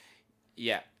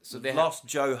 Yeah. So they lost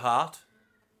Joe Hart.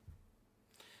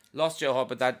 Lost Joe Hart,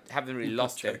 but that haven't really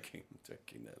lost him. I'm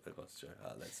joking. No, they lost Joe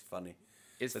Hart. That's funny.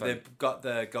 It's but funny. They've got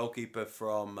the goalkeeper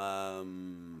from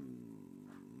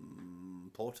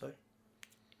Porto.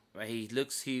 He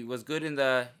was good in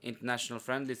the international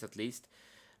friendlies at least.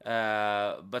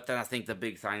 But then I think the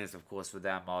big signings, of course, for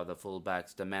them are the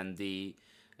fullbacks, the Mendy,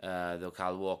 the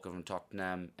Kyle Walker from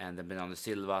Tottenham, and the Bernardo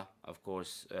Silva, of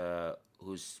course,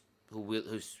 who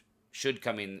should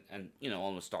come in and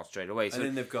almost start straight away. And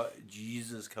then they've got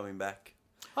Jesus coming back.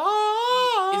 He's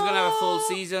gonna have a full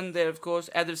season there, of course.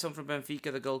 Ederson from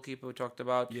Benfica, the goalkeeper we talked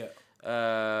about. Yeah.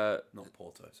 Not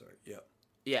Porto, sorry. Yeah.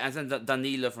 Yeah, and then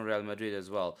Danilo from Real Madrid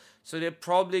as well. So they're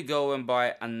probably going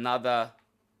by another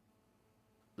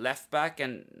left back.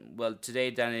 And, well,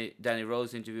 today Danny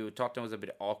Rose's interview with Tottenham was a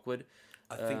bit awkward.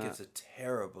 I think it's a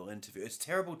terrible interview. It's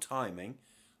terrible timing.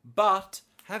 But,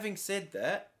 having said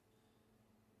that,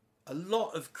 a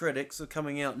lot of critics are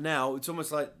coming out now. It's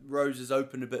almost like Rose has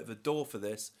opened a bit of a door for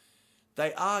this.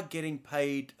 They are getting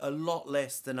paid a lot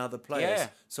less than other players. Yeah.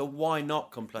 So why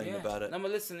not complain about it? No,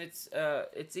 but listen, it's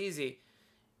easy.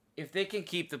 If they can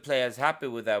keep the players happy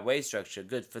with their wage structure,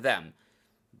 good for them.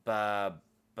 But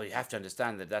you have to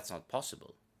understand that that's not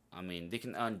possible. They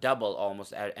can earn double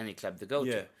almost at any club they go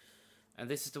to. And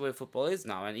this is the way football is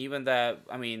now. And even I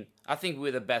think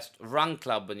we're the best run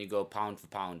club when you go pound for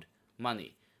pound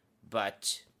money.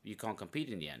 But you can't compete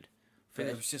in the end.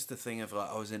 It was just the thing of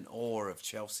I was in awe of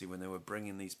Chelsea when they were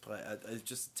bringing these players. It's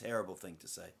just a terrible thing to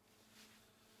say.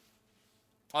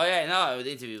 Oh yeah, no,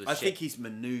 the interview was I shit. think he's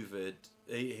manoeuvred.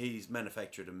 He's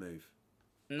manufactured a move.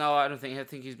 No, I don't think. I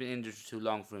think he's been injured for too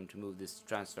long for him to move this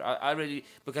transfer. I really,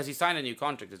 because he signed a new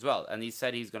contract as well, and he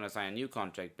said he's going to sign a new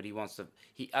contract, but he wants to.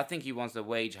 I think he wants a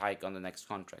wage hike on the next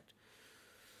contract.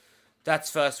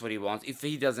 That's first what he wants. If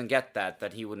he doesn't get that,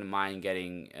 then he wouldn't mind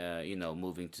getting,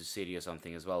 moving to City or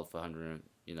something as well for 100,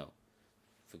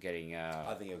 for getting.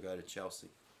 I think he'll go to Chelsea.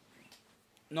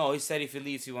 No, he said if he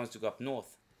leaves, he wants to go up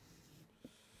north.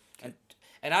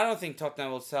 And I don't think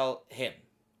Tottenham will sell him.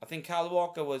 I think Kyle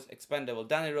Walker was expendable.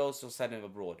 Danny Rose will sell him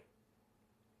abroad.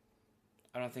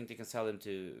 I don't think they can sell him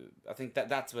to... I think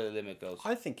that's where the limit goes.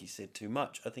 I think he said too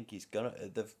much. I think he's gonna...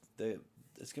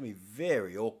 It's gonna be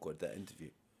very awkward, that interview.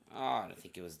 Oh, I don't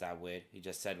think it was that weird. He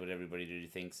just said what everybody really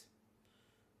thinks.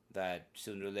 that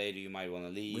sooner or later you might want to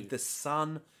leave. With the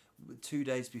sun 2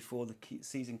 days before the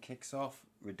season kicks off,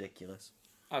 ridiculous.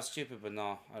 Oh, stupid, but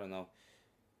no, I don't know.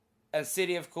 And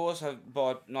City, of course, have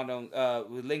bought not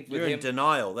only linked with You're him. in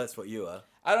denial. That's what you are.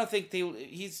 I don't think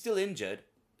he's still injured.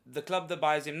 The club that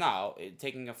buys him now is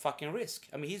taking a fucking risk.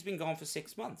 I mean, he's been gone for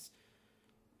 6 months.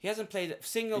 He hasn't played a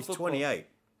single He's football. 28.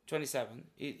 27.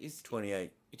 He's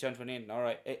 28. He turned 28. All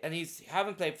right, and he's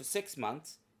haven't played for 6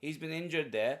 months. He's been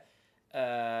injured there,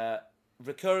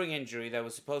 recurring injury that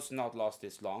was supposed to not last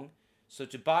this long. So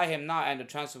to buy him now and the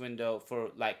transfer window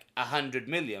for like 100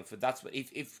 million, for that's what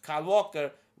if Kyle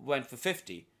Walker went for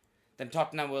 50, then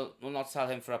Tottenham will not sell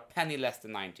him for a penny less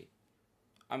than 90.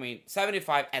 I mean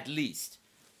 75 at least.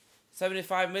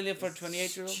 75 million for a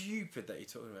 28-year-old. Stupid that you're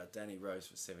talking about Danny Rose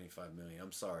for 75 million.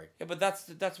 I'm sorry. Yeah, but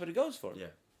that's what it goes for. Yeah.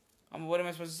 I mean, what am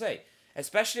I supposed to say?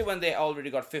 Especially when they already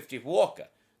got 50 of Walker.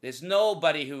 There's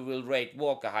nobody who will rate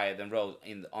Walker higher than Rose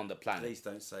on the planet. Please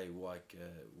don't say Walker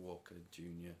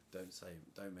Jr.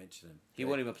 Don't mention him. He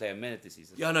won't even play a minute this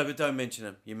season. Yeah, no, but don't mention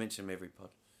him. You mention him every pod.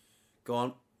 Go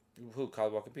on. Who? Kyle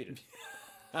Walker Peters.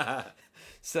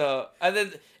 So, and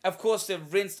then, of course,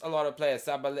 they've rinsed a lot of players.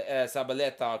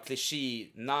 Zabaleta,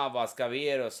 Clichy, Navas,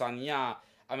 Gaviero, Sagna.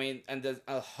 I mean, and there's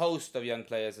a host of young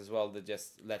players as well that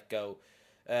just let go.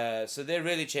 So they're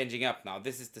really changing up now.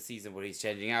 This is the season where he's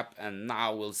changing up, and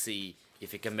now we'll see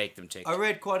if he can make them tick. I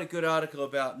read quite a good article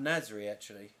about Nasri,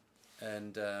 actually.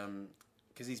 And,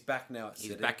 because he's back now at City.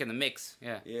 He's back in the mix,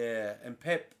 yeah. Yeah, and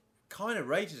Pep kind of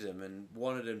rated him and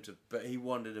wanted him to, but he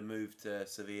wanted to move to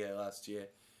Sevilla last year.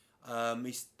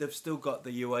 They've still got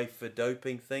the UEFA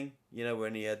doping thing, you know,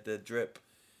 when he had the drip.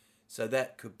 So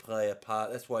that could play a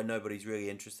part. That's why nobody's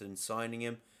really interested in signing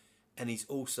him. And he's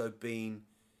also been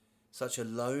such a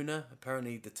loner.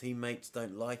 Apparently the teammates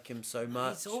don't like him so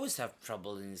much. He's always had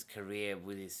trouble in his career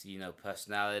with his,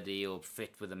 personality or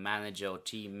fit with a manager or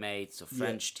teammates or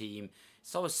French team.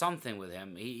 It's always something with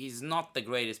him. He's not the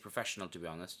greatest professional, to be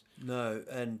honest. No,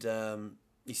 and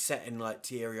he sat in like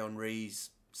Thierry Henry's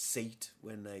seat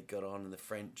when they got on in the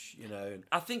French,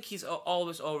 I think he's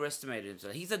always overestimated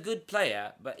himself. He's a good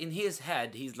player, but in his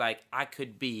head, he's like, I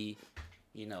could be,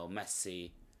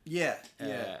 Messi. Yeah.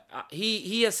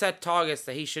 He has set targets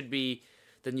that he should be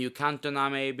the new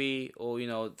Cantona maybe,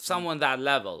 or, someone that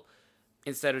level,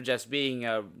 instead of just being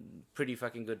a pretty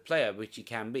fucking good player, which he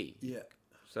can be. Yeah.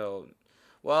 So,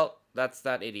 well, that's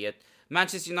that idiot.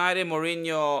 Manchester United,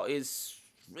 Mourinho is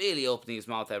really opening his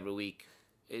mouth every week.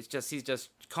 He's just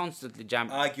constantly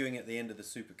jamming. Arguing at the end of the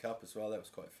Super Cup as well. That was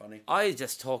quite funny. I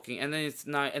just talking, and then it's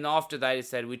now, and after that he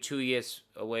said we're 2 years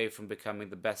away from becoming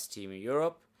the best team in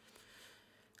Europe.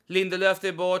 Lindelöf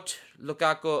they bought,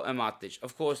 Lukaku and Matic.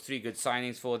 Of course, 3 good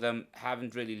signings for them.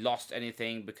 Haven't really lost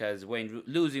anything because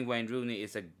losing Wayne Rooney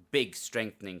is a big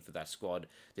strengthening for that squad.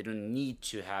 They don't need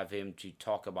to have him to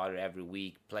talk about it every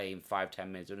week, play him 5-10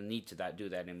 minutes. They don't need to do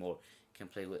that anymore. He can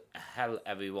play with hell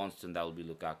ever he wants to, and that will be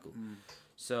Lukaku.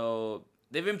 So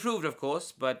they've improved, of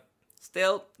course, but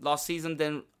still, last season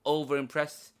didn't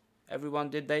over-impress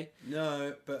everyone, did they?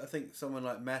 No, but I think someone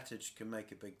like Matic can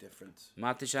make a big difference.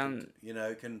 Matic and...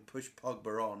 can push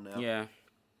Pogba on now. Yeah.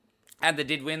 And they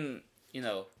did win, they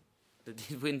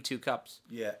did win 2 cups.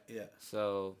 Yeah.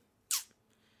 So...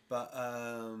 But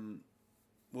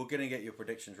we're going to get your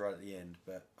predictions right at the end,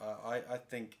 but I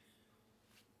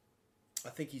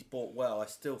think he's bought well. I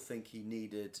still think he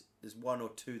needed... There's 1 or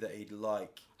 2 that he'd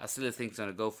like. I still think he's going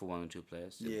to go for 1 or 2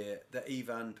 players. Yeah, the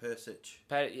Ivan Perisic.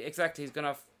 Exactly, he's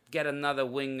going to get another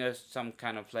winger, some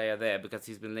kind of player there, because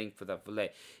he's been linked for that for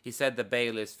late. He said the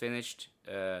Bale is finished.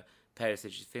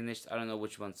 Perisic is finished. I don't know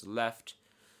which one's left.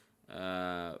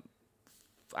 I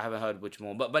haven't heard which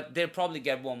more. But they'll probably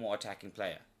get 1 more attacking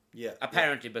player. Yeah.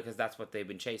 Apparently, because that's what they've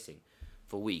been chasing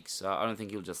for weeks. So I don't think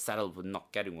he'll just settle with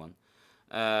not getting one.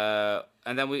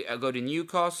 And then we go to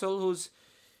Newcastle, who's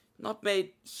not made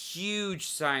huge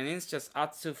signings. Just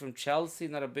Atsu from Chelsea,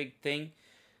 not a big thing.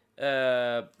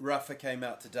 Rafa came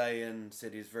out today and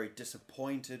said he was very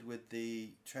disappointed with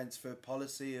the transfer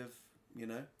policy of, Yeah,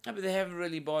 but they haven't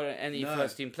really bought any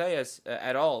first-team players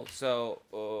at all. So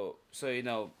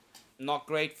not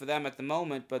great for them at the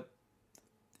moment. But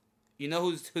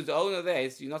who's the owner there?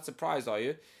 You're not surprised, are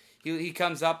you? He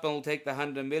comes up and will take the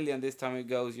 100 million. This time he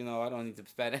goes, I don't need to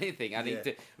spend anything. I need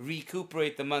to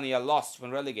recuperate the money I lost when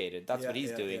relegated. That's what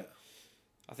he's doing. Yeah.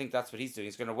 I think that's what he's doing.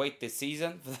 He's going to wait this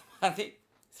season for the money.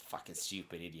 He's a fucking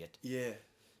stupid idiot. Yeah.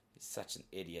 He's such an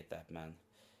idiot, that man.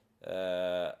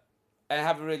 And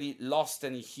haven't really lost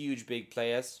any huge big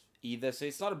players either. So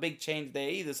it's not a big change there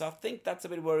either. So I think that's a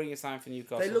bit worrying a sign for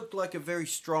Newcastle. They looked like a very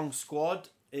strong squad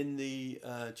in the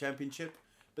Championship.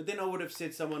 But then I would have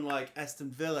said someone like Aston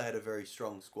Villa had a very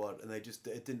strong squad, and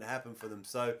it didn't happen for them.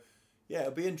 So, yeah,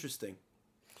 it'll be interesting.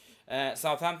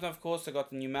 Southampton, of course, they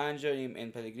got a new manager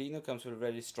in Pellegrino, comes with a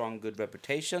very strong, good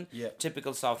reputation. Yeah.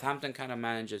 Typical Southampton kind of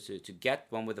manager to get,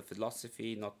 one with a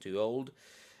philosophy, not too old.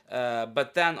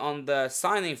 But then on the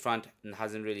signing front,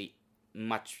 hasn't really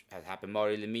much has happened.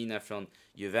 Mario Lemina from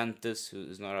Juventus, who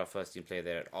is not our first team player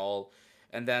there at all.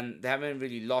 And then they haven't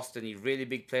really lost any really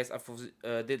big players.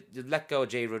 They let go of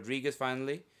Jay Rodriguez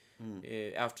finally.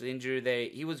 After the injury,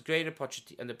 he was great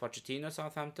under Pochettino,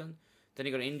 Southampton. Then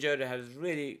he got injured and has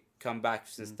really come back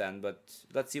since then. But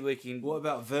let's see what he can... What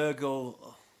about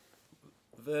Virgil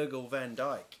van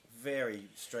Dijk? Very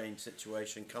strange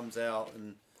situation. Comes out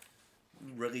and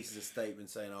releases a statement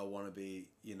saying, I want to be,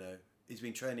 he's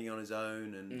been training on his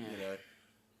own and,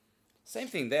 Same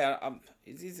thing there.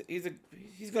 He's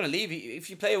going to leave. If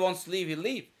your player wants to leave, he'll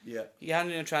leave. Yeah. He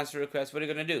handed in a transfer request. What are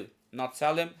you going to do? Not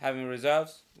sell him? Have him in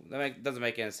reserves? That doesn't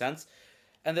make any sense.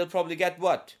 And they'll probably get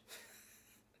what?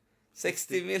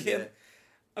 60 million? Yeah.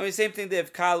 I mean, same thing there.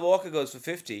 If Kyle Walker goes for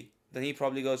 50, then he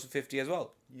probably goes for 50 as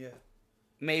well. Yeah.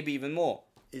 Maybe even more.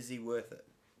 Is he worth it?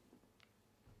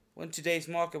 Well, in today's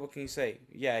market, what can you say?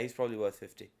 Yeah, he's probably worth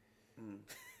 50.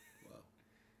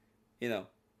 Well.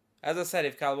 As I said,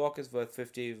 if Kyle Walker's worth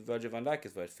 50, Roger Van Dijk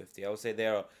is worth 50. I would say they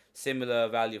are similar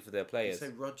value for their players. You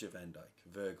say Roger Van Dijk,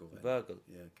 Virgil. Virgil.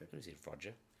 Yeah, okay. What is it,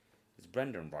 Roger? It's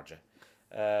Brendan Roger.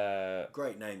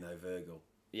 Great name though, Virgil.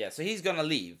 Yeah, so he's gonna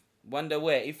leave. Wonder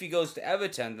where. If he goes to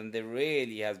Everton, then they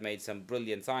really has made some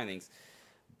brilliant signings.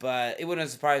 But it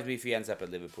wouldn't surprise me if he ends up at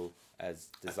Liverpool as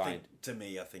designed.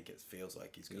 I think it feels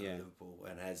like he's going to Liverpool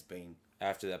and has been.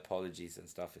 After the apologies and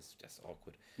stuff, it's just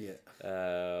awkward.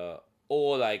 Yeah.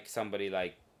 Or like somebody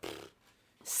like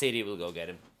City will go get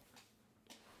him.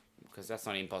 Because that's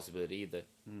not an impossibility either.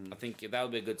 I think that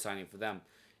would be a good signing for them.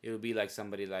 It would be like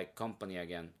somebody like Company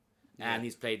again. Yeah. And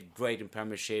he's played great in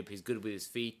Premiership. He's good with his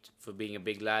feet for being a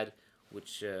big lad.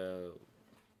 Which, I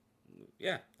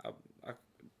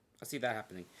see that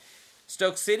happening.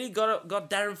 Stoke City got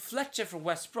Darren Fletcher from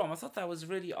West Brom. I thought that was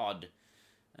really odd.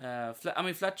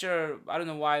 Fletcher, I don't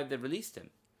know why they released him.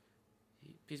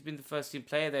 He's been the first team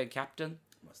player there, captain.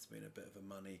 Must have been a bit of a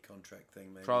money contract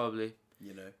thing, maybe. Probably.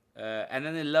 And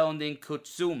then they loaned in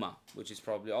Kutsuma, which is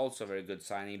probably also a very good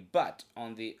signing. But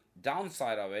on the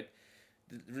downside of it,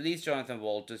 released Jonathan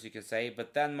Walters, you can say,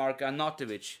 but then Marko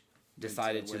Arnautovic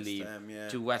decided to leave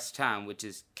to West Ham, which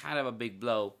is kind of a big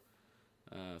blow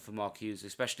for Mark Hughes,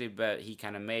 especially but he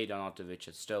kind of made Arnautovic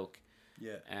at Stoke.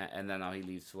 Yeah. And then now he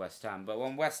leaves for West Ham. But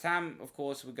when West Ham, of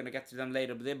course, we're going to get to them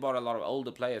later, but they bought a lot of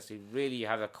older players. They really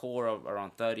have a core of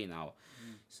around 30 now.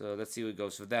 So let's see what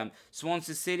goes for them.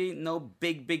 Swansea City, no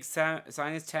big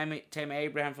signings. Tammy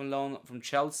Abraham from loan from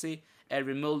Chelsea.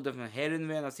 Edwin Mulder from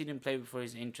Heerenveen. I've seen him play before.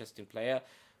 He's an interesting player,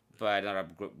 but not a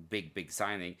big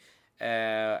signing.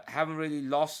 Haven't really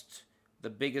lost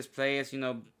the biggest players.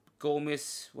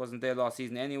 Gomez wasn't there last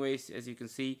season anyways, as you can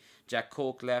see. Jack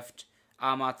Cork left.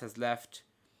 Amat has left.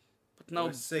 But no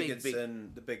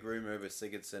Sigurdsson, the big rumour over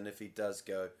Sigurdsson, if he does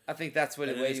go. I think that's what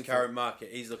in his current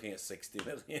market, he's looking at 60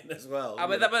 million as well.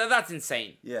 But that's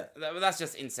insane. Yeah. That's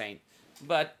just insane.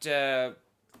 But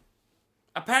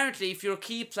apparently, if you're a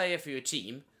key player for your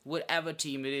team, whatever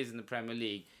team it is in the Premier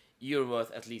League, you're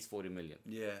worth at least 40 million.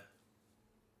 Yeah.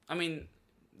 I mean,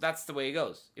 that's the way it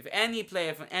goes. If any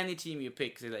player from any team you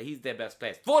pick, say that he's their best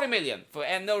player, 40 million for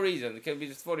no reason. It can be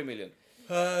just 40 million.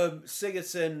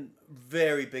 Sigurdsson,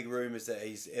 very big rumours that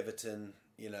he's Everton,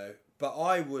 But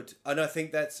I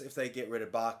think that's if they get rid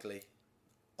of Barkley.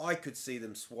 I could see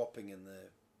them swapping in the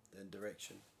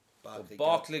direction.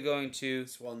 Barkley going to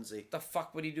Swansea. The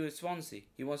fuck would he do at Swansea?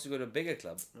 He wants to go to a bigger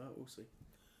club. Oh, we'll see.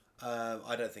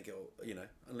 I don't think it'll,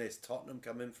 unless Tottenham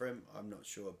come in for him, I'm not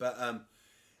sure. But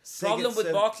problem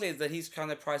with Barkley is that he's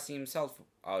kind of pricing himself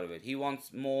out of it. He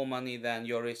wants more money than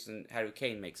Lloris and Harry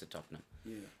Kane makes at Tottenham.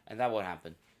 Yeah. And that won't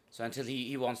happen. So until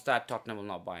he wants that, Tottenham will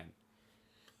not buy him.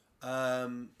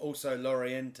 Also,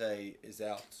 Loriente is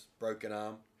out, broken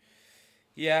arm.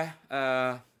 Yeah.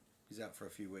 He's out for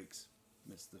a few weeks.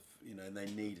 And they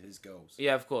need his goals.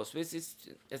 Yeah, of course. It's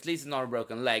at least it's not a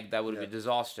broken leg. That would be a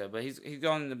disaster. But he's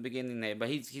gone in the beginning there. But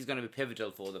he's going to be pivotal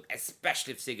for them,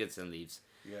 especially if Sigurdsson leaves.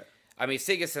 Yeah. I mean,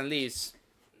 Sigurdsson leaves,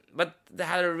 but they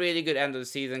had a really good end of the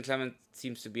season. Clement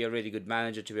seems to be a really good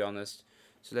manager, to be honest.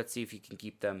 So let's see if he can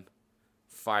keep them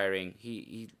firing.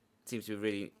 He seems to be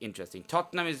really interesting.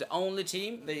 Tottenham is the only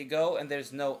team. There you go, and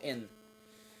there's no in.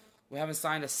 We haven't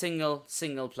signed a single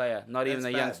player, not even a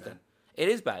youngster. Man. It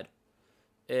is bad.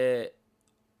 It's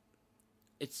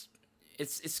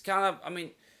kind of, I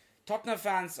mean, Tottenham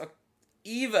fans are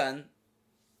even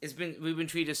we've been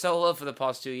treated so well for the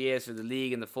past 2 years with the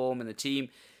league and the form and the team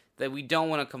that we don't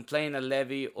want to complain at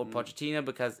Levy or Pochettino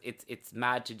because it's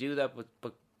mad to do that.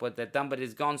 But they're done. But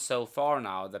it's gone so far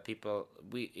now that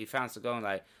fans are going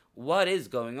like, what is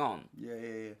going on?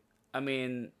 Yeah. I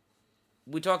mean,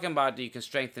 we're talking about you can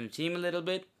strengthen the team a little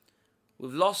bit.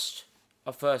 We've lost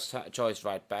our first choice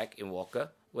right back in Walker.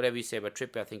 Whatever you say about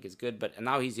Trippier, I think is good. But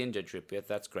now he's injured, Trippier.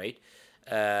 That's great.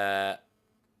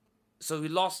 So we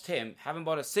lost him, haven't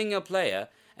bought a single player,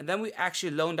 and then we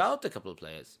actually loaned out a couple of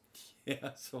players. Yeah,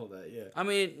 I saw that, yeah. I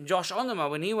mean, Josh Onuma,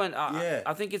 when he went,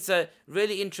 I think it's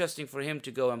really interesting for him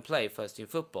to go and play first-team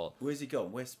football. Where's he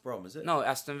gone? West Brom, is it? No,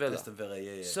 Aston Villa. Aston Villa,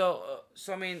 yeah. So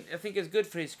I mean, I think it's good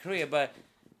for his career, but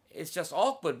it's just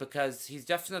awkward because he's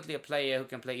definitely a player who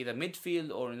can play either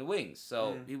midfield or in the wings.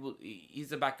 So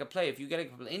he's a backup player. If you get a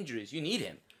couple of injuries, you need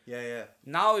him. Yeah.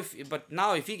 Now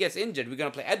if he gets injured, we're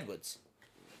gonna play Edwards.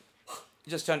 He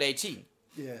just turned 18.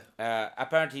 Yeah.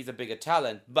 Apparently he's a bigger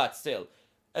talent, but still.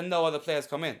 And no other players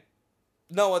come in.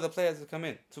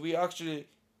 So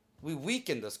we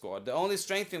weakened the squad. The only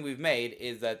strengthening we've made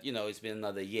is that, it's been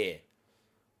another year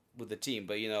with the team.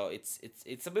 But,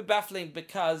 it's a bit baffling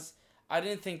because I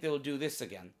didn't think they will do this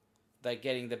again. Like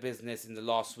getting the business in the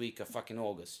last week of fucking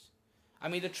August. I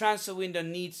mean, the transfer window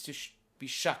needs to be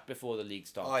shut before the league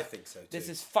starts. I think so too. This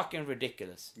is fucking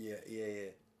ridiculous. Yeah.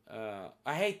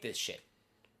 I hate this shit.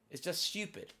 It's just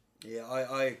stupid. Yeah,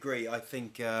 I agree. I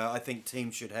think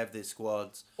teams should have their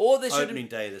squads or they should opening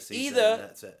day of the season. Either and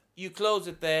that's it. You close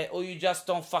it there, or you just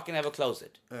don't fucking ever close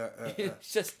it.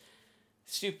 It's just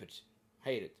stupid.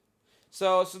 Hate it.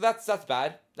 So that's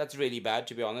bad. That's really bad,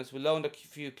 to be honest. We loaned a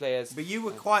few players. But you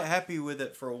were quite happy with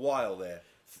it for a while there.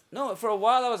 No, for a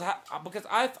while I was because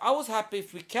I was happy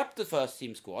if we kept the first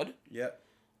team squad. Yeah.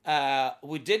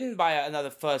 We didn't buy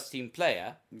another first team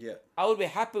player. Yeah. I would be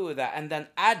happy with that, and then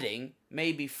adding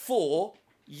maybe 4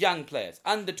 young players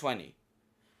under 20.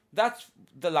 That's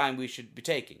the line we should be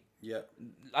taking. Yeah.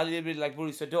 A little bit like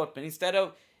Borussia Dortmund. Instead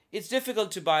of, it's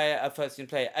difficult to buy a first team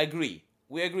player.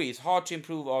 We agree. It's hard to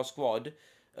improve our squad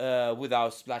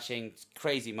without splashing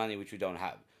crazy money, which we don't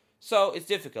have. So it's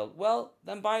difficult. Well,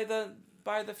 then buy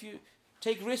the few.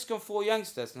 Take risk on 4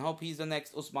 youngsters and hope he's the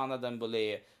next Ousmane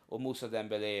Dembélé or Moussa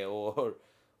Dembélé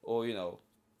or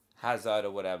Hazard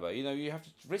or whatever. You have to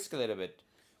risk a little bit.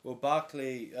 Well,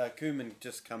 Barkley, Koeman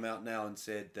just come out now and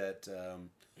said that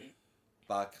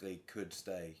Barkley could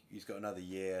stay. He's got another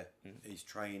year. He's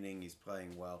training. He's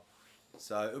playing well.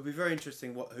 So it'll be very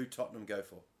interesting who Tottenham go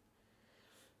for.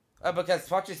 Because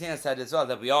Pochettino said as well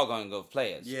that we are going to go for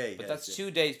players. Yeah, but that's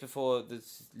 2 days before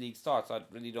this league starts. I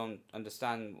really don't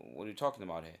understand what you're talking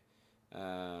about here.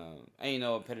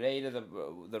 And Pereira,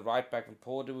 the right back from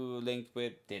Porto we were linked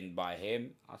with, didn't buy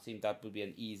him. I think that would be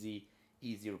an easy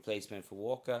replacement for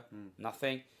Walker.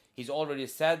 Nothing. He's already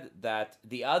said that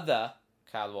the other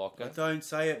Kyle Walker. Don't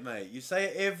say it, mate. You say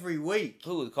it every week.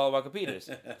 Who? Kyle Walker-Peters.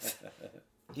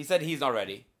 He said he's not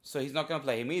ready, so he's not going to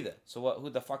play him either. So who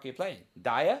the fuck are you playing?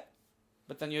 Dyer?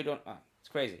 But then you don't... it's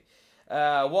crazy.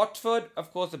 Watford,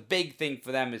 of course, the big thing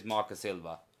for them is Marco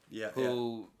Silva.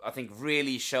 Who I think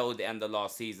really showed the end of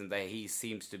last season that he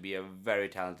seems to be a very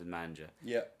talented manager.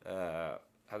 Yeah.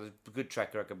 Had a good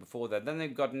track record before that. Then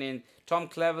they've gotten in Tom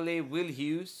Cleverley, Will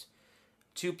Hughes.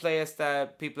 2 players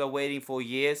that people are waiting for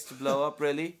years to blow up,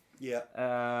 really. Yeah.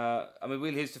 I mean,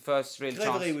 Will Hughes the first real chance.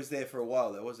 Cleverley was there for a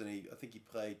while, though, wasn't he? I think he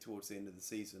played towards the end of the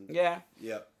season. Yeah.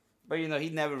 Yeah. But, he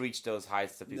never reached those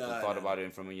heights that people thought about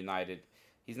him from United.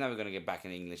 He's never going to get back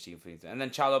in the English team for anything. And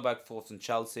then Chalobah fourth in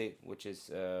Chelsea, which is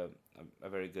a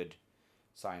very good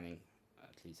signing,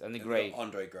 at least. And Gray.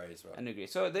 Andre Gray as well. And Gray.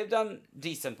 So they've done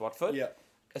decent, Watford. Yeah.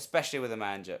 Especially with the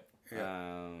manager.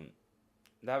 Yeah.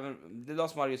 They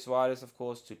lost Mario Suarez, of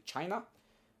course, to China.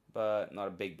 But not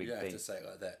a big thing. You don't have to say it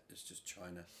like that. It's just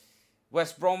China.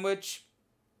 West Bromwich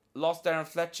lost Darren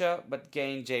Fletcher, but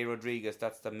gained Jay Rodriguez.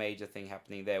 That's the major thing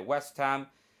happening there. West Ham,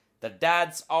 the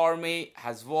Dad's Army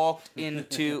has walked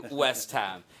into West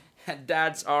Ham.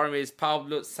 Dad's Army is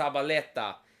Pablo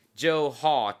Zabaleta, Joe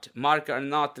Hart, Marko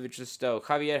Arnautovic from Stoke,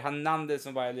 Javier Hernandez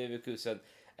from Bayer Leverkusen,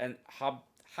 and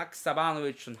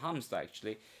Haksabanovic from Halmstad,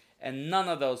 actually. And none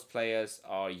of those players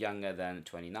are younger than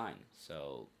 29.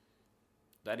 So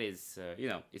that is,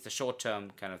 it's a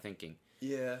short-term kind of thinking.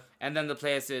 Yeah. And then the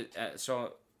players,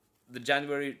 so the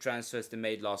January transfers they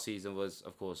made last season was,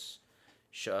 of course,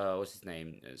 what's his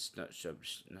name? It's not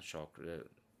Shock, the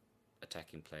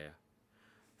attacking player.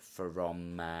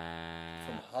 From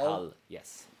Hull?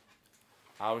 Yes.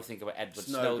 I always think about Edward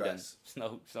Snowden.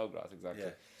 Snowgrass, exactly.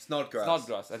 Yeah. Snodgrass.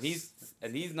 Snodgrass.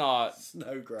 And he's not...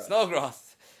 Snowgrass.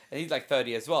 Snodgrass. And he's like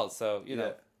 30 as well, so,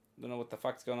 Don't know what the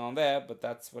fuck's going on there, but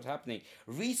that's what's happening.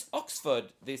 Reece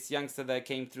Oxford, this youngster that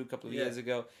came through a couple of years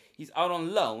ago, he's out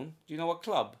on loan. Do you know what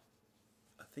club?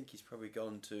 I think he's probably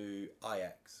gone to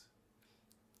Ajax.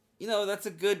 You know, that's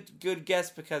a good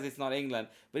guess because it's not England,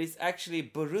 but it's actually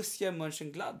Borussia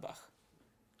Mönchengladbach.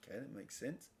 Okay, that makes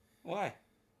sense. Why?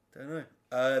 Don't know.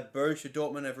 Borussia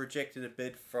Dortmund have rejected a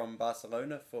bid from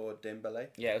Barcelona for Dembele.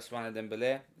 Yeah, Ousmane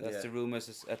Dembele. That's the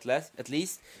rumours at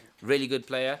least. Really good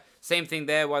player. Same thing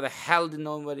there. Why the hell did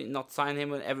nobody not sign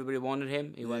him when everybody wanted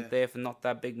him? He went there for not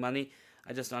that big money.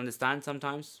 I just don't understand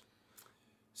sometimes.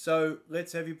 So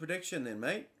let's have your prediction then,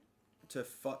 mate, to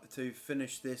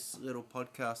finish this little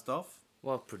podcast off.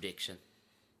 What prediction?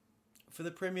 For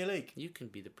the Premier League. You can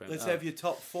be the Premier. Let's have your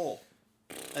top 4.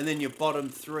 And then your bottom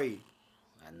 3.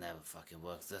 That never fucking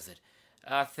works, does it?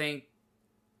 I think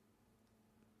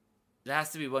there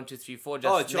has to be 1, 2, 3, 4.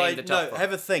 Just name the top 4.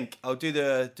 Have a think. I'll do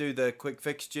the quick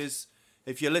fixtures.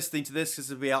 If you're listening to this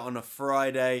will be out on a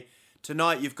Friday.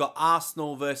 Tonight you've got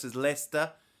Arsenal versus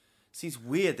Leicester. Seems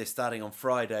weird they're starting on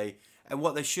Friday. And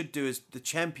what they should do is the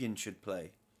champion should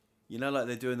play. You know, like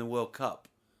they do in the World Cup.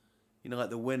 You know, like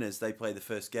the winners, they play the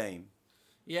first game.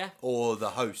 Yeah. Or the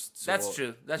hosts. That's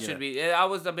true. That should be. I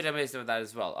was a bit amazed with that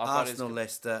as well. Arsenal,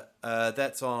 Leicester.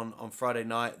 That's on Friday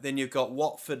night. Then you've got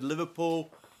Watford,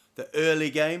 Liverpool, the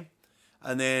early game.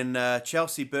 And then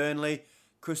Chelsea, Burnley,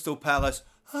 Crystal Palace.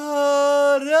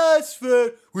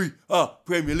 Rashford. We are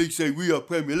Premier League. Say we are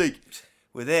Premier League.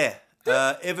 We're there.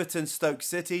 Everton, Stoke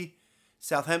City,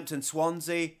 Southampton,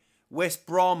 Swansea, West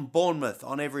Brom, Bournemouth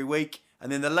on every week.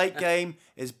 And then the late game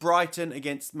is Brighton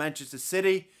against Manchester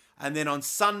City. And then on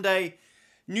Sunday,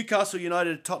 Newcastle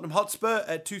United, Tottenham Hotspur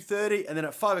at 2:30. And then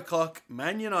at 5 o'clock,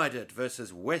 Man United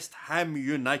versus West Ham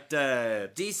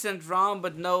United. Decent round,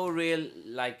 but no real,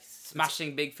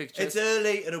 smashing big fixtures. It's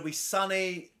early. It'll be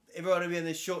sunny. Everyone will be in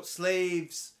their short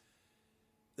sleeves.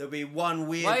 There'll be one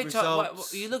weird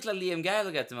result. You look like Liam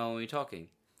Gallagher at the moment when you're talking.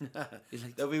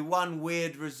 There'll be one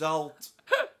weird result.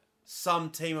 Some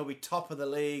team will be top of the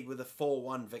league with a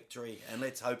 4-1 victory. And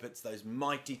let's hope it's those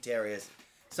mighty Terriers.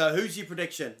 So, who's your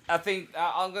prediction? I think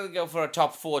I'm going to go for a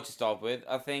top 4 to start with.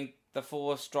 I think the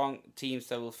 4 strong teams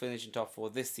that will finish in top 4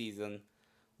 this season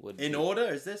would In order,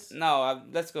 is this? No,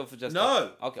 let's go for just...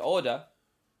 No! Okay, order.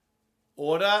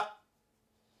 Order.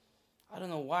 I don't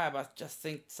know why, but I just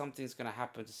think something's going to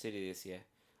happen to City this year.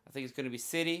 I think it's going to be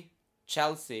City,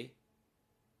 Chelsea,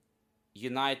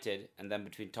 United, and then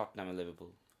between Tottenham and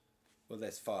Liverpool. Well,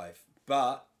 there's 5.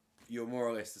 But you're more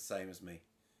or less the same as me.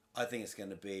 I actually think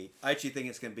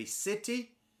it's going to be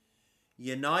City,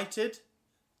 United,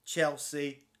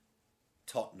 Chelsea,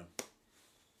 Tottenham.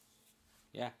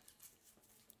 Yeah.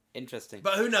 Interesting.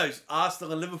 But who knows?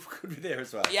 Arsenal and Liverpool could be there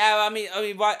as well. Yeah, I mean,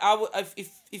 why?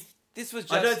 If this was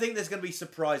just... I don't think there's going to be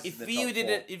surprises if in the top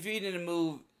 4. If you didn't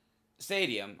move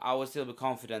stadium, I would still be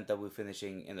confident that we're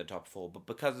finishing in the top 4. But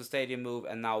because of the stadium move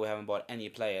and now we haven't bought any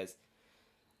players,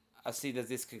 I see that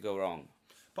this could go wrong.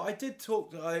 But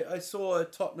I saw a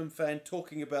Tottenham fan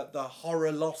talking about the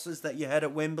horror losses that you had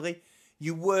at Wembley.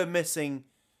 You were missing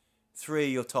 3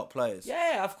 of your top players.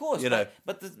 Yeah, of course.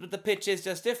 But the pitch is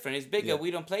just different. It's bigger. Yeah.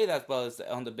 We don't play that well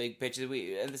on the big pitches.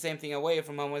 And the same thing away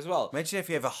from home as well. Imagine if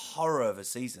you have a horror of a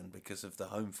season because of the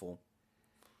home form.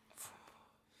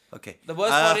 Okay. The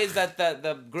worst part is that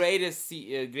the greatest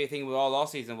great thing with all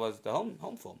last season was the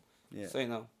home form. Yeah.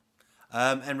 So,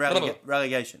 and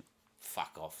relegation.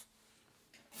 Fuck off.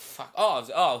 Fuck.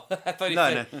 Oh, I thought you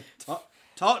said... No.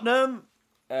 Tottenham.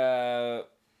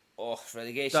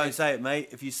 Relegation. Don't say it, mate.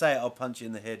 If you say it, I'll punch you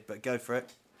in the head, but go for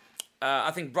it. I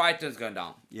think Brighton's going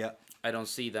down. Yeah. I don't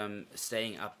see them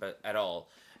staying up at all.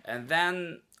 And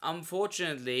then,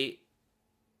 unfortunately,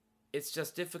 it's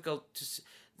just difficult to...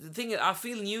 The thing is, I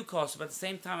feel Newcastle, but at the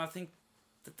same time, I think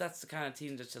that's the kind of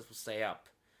team that just will stay up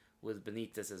with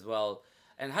Benitez as well.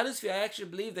 And Huddersfield, I actually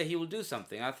believe that he will do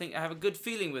something. I think I have a good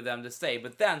feeling with them to stay.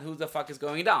 But then, who the fuck is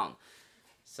going down?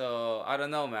 So, I don't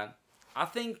know, man. I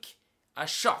think a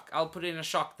shock. I'll put in a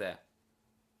shock there.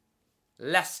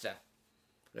 Leicester.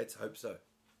 Let's hope so.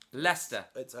 Leicester.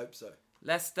 Let's hope so.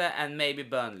 Leicester and maybe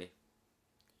Burnley.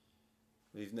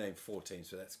 We've named 4 teams,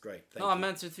 so that's great. Thank you. I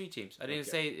meant 3 teams. I didn't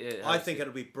say... I think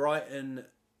it'll be Brighton,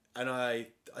 and I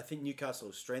think Newcastle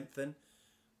will strengthen.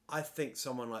 I think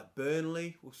someone like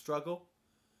Burnley will struggle.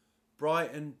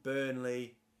 Brighton,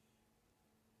 Burnley.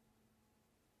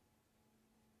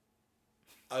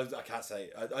 I can't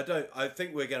say. I don't. I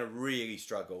think we're going to really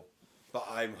struggle, but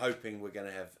I'm hoping we're going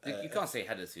to have. You can't say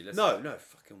Huddersfield. No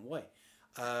fucking way.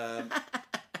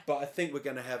 But I think we're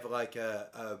going to have like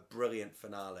a brilliant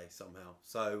finale somehow.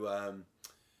 So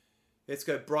let's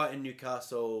go Brighton,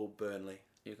 Newcastle, Burnley.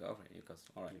 Newcastle.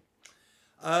 All right.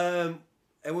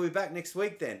 And we'll be back next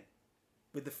week then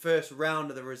with the first round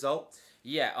of the results.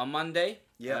 Yeah, on Monday.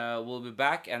 Yeah. We'll be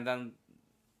back, and then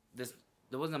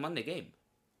there wasn't a Monday game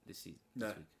this season. No.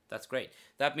 This week. That's great.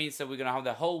 That means that we're gonna have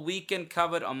the whole weekend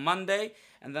covered on Monday,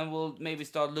 and then we'll maybe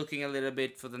start looking a little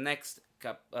bit for the next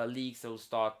leagues that will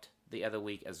start the other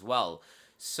week as well.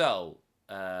 So,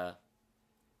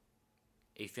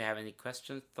 if you have any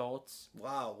questions, thoughts,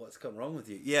 wow, what's gone wrong with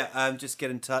you? Yeah, just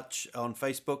get in touch on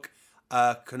Facebook.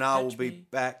 Kunal will be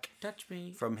back. Touch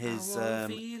me from his. I wanna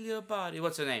feel your body.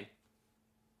 What's her name?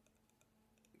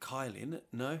 Kylie, isn't it?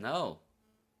 No. No.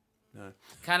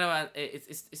 Kind of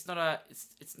it's not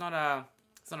a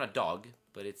dog,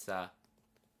 but it's a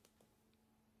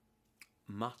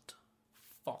mutt.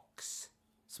 Fox.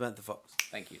 Samantha Fox.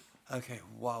 Thank you. Okay.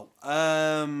 Wow.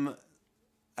 Kunal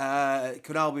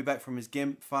will be back from his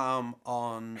GIMP farm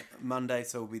on Monday,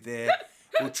 so we'll be there.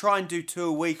 We'll try and do 2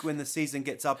 a week when the season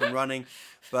gets up and running,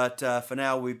 but for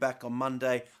now we'll be back on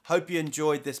Monday. Hope you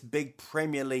enjoyed this big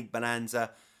Premier League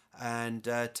bonanza, and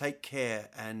take care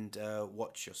and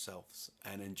watch yourselves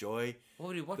and enjoy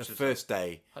the first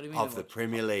day of the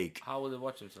Premier League. How will they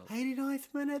watch themselves? 89th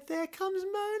minute, there comes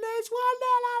Muniz.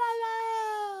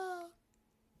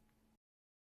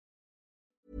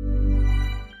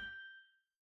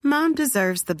 Mom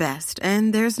deserves the best,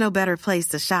 and there's no better place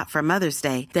to shop for Mother's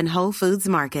Day than Whole Foods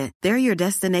Market. They're your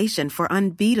destination for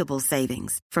unbeatable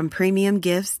savings, from premium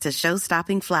gifts to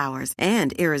show-stopping flowers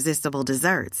and irresistible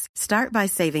desserts. Start by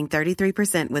saving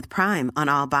 33% with Prime on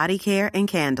all body care and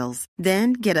candles.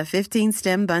 Then get a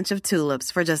 15-stem bunch of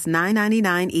tulips for just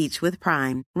 $9.99 each with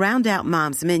Prime. Round out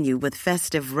Mom's menu with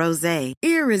festive rosé,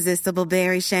 irresistible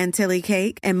berry chantilly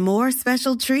cake, and more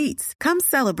special treats. Come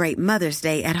celebrate Mother's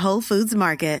Day at Whole Foods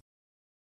Market.